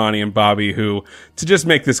to Ronnie and Bobby, who, to just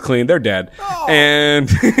make this clean, they're dead. And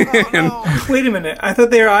wait a minute, I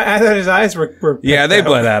thought his eyes were yeah, they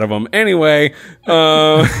bled out of him. Anyway,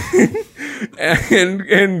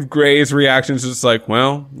 and Gray's reaction is just like,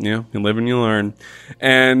 well, you live and you learn,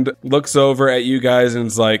 and looks over at you guys and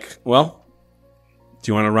is like, well,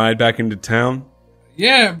 do you want to ride back into town?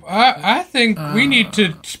 Yeah, I think we need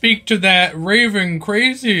to speak to that raven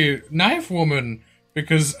crazy knife woman,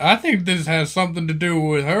 because I think this has something to do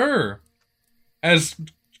with her. As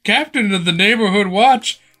captain of the neighborhood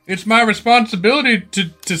watch, it's my responsibility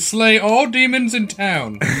to slay all demons in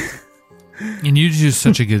town. And you do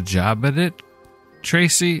such a good job at it,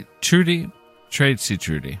 Trudy.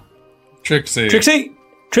 Trixie. Trixie?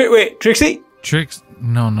 Trixie?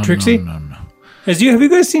 No, Trixie? no. Have you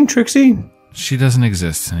guys seen Trixie? She doesn't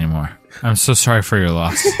exist anymore. I'm so sorry for your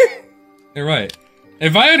loss. You're right.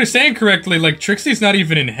 If I understand correctly, like, Trixie's not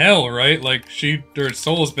even in hell, right? Like, her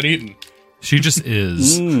soul has been eaten. She just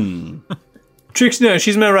is. Trixie, no,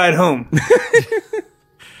 she's my ride home.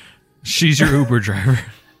 She's your Uber driver.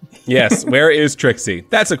 Yes, where is Trixie?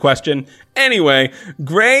 That's a question. Anyway,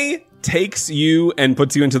 Gray takes you and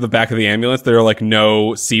puts you into the back of the ambulance. There are like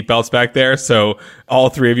no seatbelts back there, so all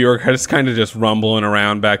three of you are kind of just rumbling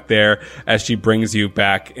around back there as she brings you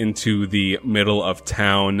back into the middle of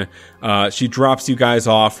town. She drops you guys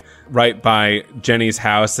off right by Jenny's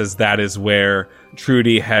house, as that is where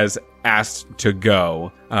Trudy has asked to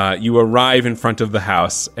go. You arrive in front of the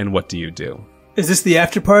house, and what do you do? Is this the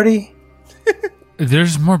after party?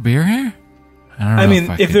 There's more beer here? I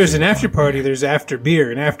mean, if there's an after party, there's after beer,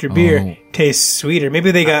 and after beer tastes sweeter. Maybe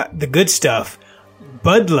they got the good stuff.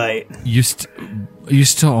 Bud Light. You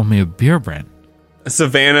still owe me a beer, Brent.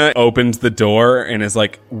 Savannah opens the door and is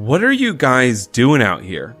like, what are you guys doing out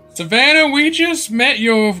here? Savannah, we just met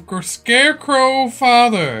your scarecrow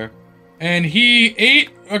father, and he ate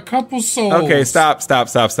a couple souls. Okay, stop.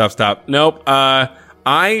 Nope,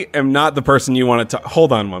 I am not the person you want to talk.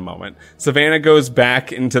 Hold on one moment. Savannah goes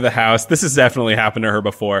back into the house. This has definitely happened to her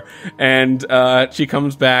before. And she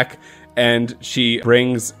comes back and she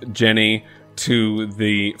brings Jenny to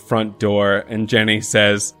the front door. And Jenny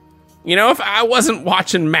says, you know, if I wasn't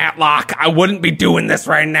watching Matlock, I wouldn't be doing this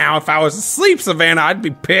right now. If I was asleep, Savannah, I'd be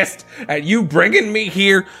pissed at you bringing me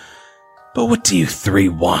here. But what do you three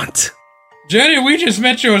want? Jenny, we just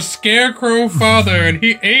met your scarecrow father, and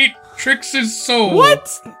he ate Trixie's soul.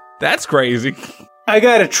 What? That's crazy. I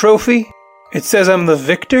got a trophy. It says I'm the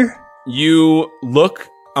victor. You look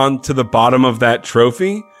onto the bottom of that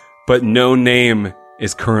trophy, but no name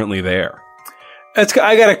is currently there.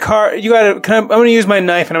 I got a car. You got to. I'm going to use my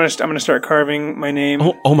knife, and I'm going to start carving my name.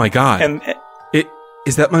 Oh my god! And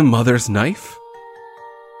is that my mother's knife?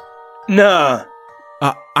 Nah.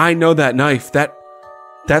 I know that knife.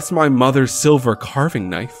 That's my mother's silver carving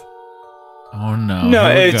knife. Oh no! No,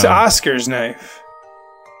 it's Oscar's knife.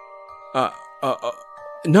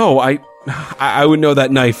 No, I would know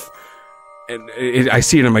that knife. I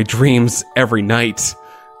see it in my dreams every night.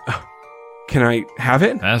 Can I have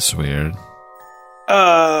it? That's weird.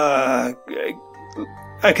 Can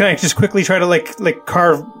I just quickly try to like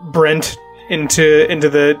carve Brent into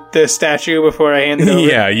the statue before I hand it over?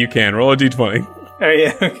 Yeah, you can. Roll a d20. Oh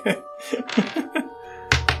yeah, okay.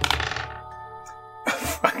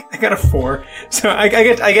 Fuck, I got a 4, so I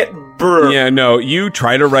get brr. Yeah, no, you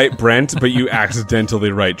try to write Brent, but you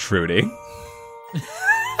accidentally write Trudy.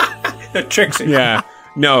 Trixie. Yeah.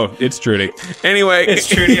 No, it's Trudy. Anyway. It's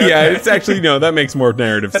Trudy, okay. Yeah, it's actually, no, that makes more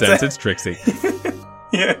narrative sense. It's Trixie.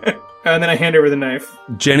 Yeah. And then I hand over the knife.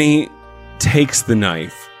 Jenny takes the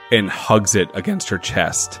knife and hugs it against her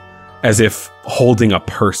chest, as if holding a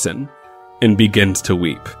person, and begins to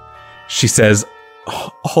weep. She says,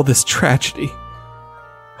 all this tragedy,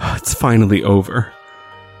 it's finally over.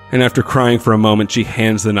 And after crying for a moment, she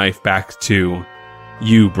hands the knife back to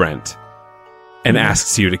you, Brent, and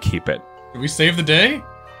asks you to keep it. Did we save the day?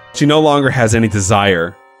 She no longer has any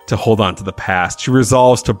desire to hold on to the past. She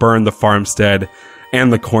resolves to burn the farmstead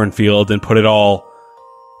and the cornfield and put it all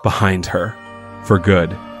behind her for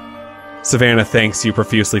good. Savannah thanks you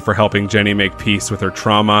profusely for helping Jenny make peace with her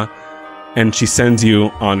trauma, and she sends you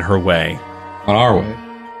on her way. On our way.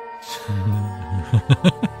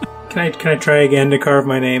 Can I try again to carve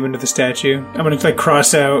my name into the statue? I'm gonna like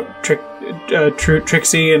cross out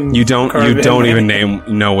Trixie and you don't even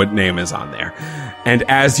know what name is on there. And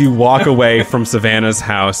as you walk away from Savannah's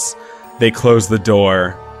house, they close the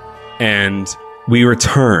door, and we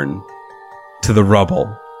return to the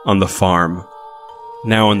rubble on the farm.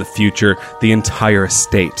 Now in the future, the entire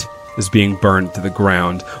estate is being burned to the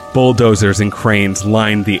ground. Bulldozers and cranes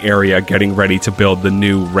line the area, getting ready to build the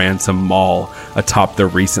new Ransom Mall atop the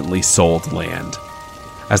recently sold land.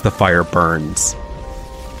 As the fire burns,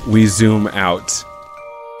 we zoom out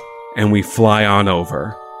and we fly on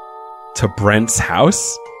over to Brent's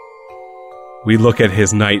house. We look at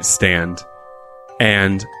his nightstand,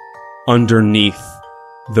 and underneath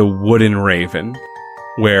the wooden raven,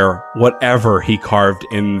 where whatever he carved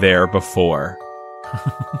in there before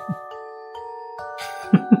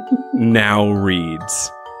now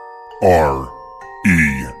reads R-E-E-D.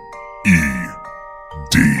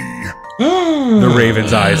 The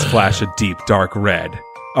raven's eyes flash a deep dark red.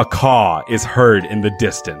 A caw is heard in the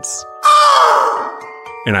distance.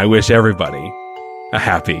 And I wish everybody a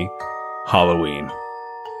happy Halloween.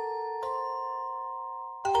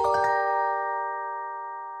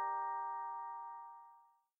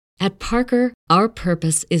 At Parker, our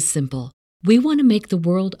purpose is simple. We want to make the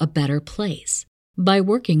world a better place by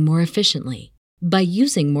working more efficiently, by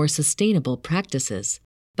using more sustainable practices,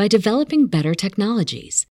 by developing better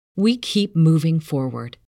technologies. We keep moving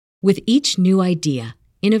forward. With each new idea,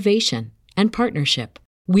 innovation, and partnership,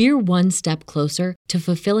 we're one step closer to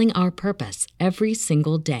fulfilling our purpose every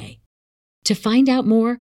single day. To find out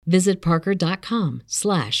more, visit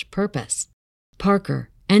parker.com/purpose.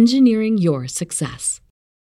 Parker, engineering your success.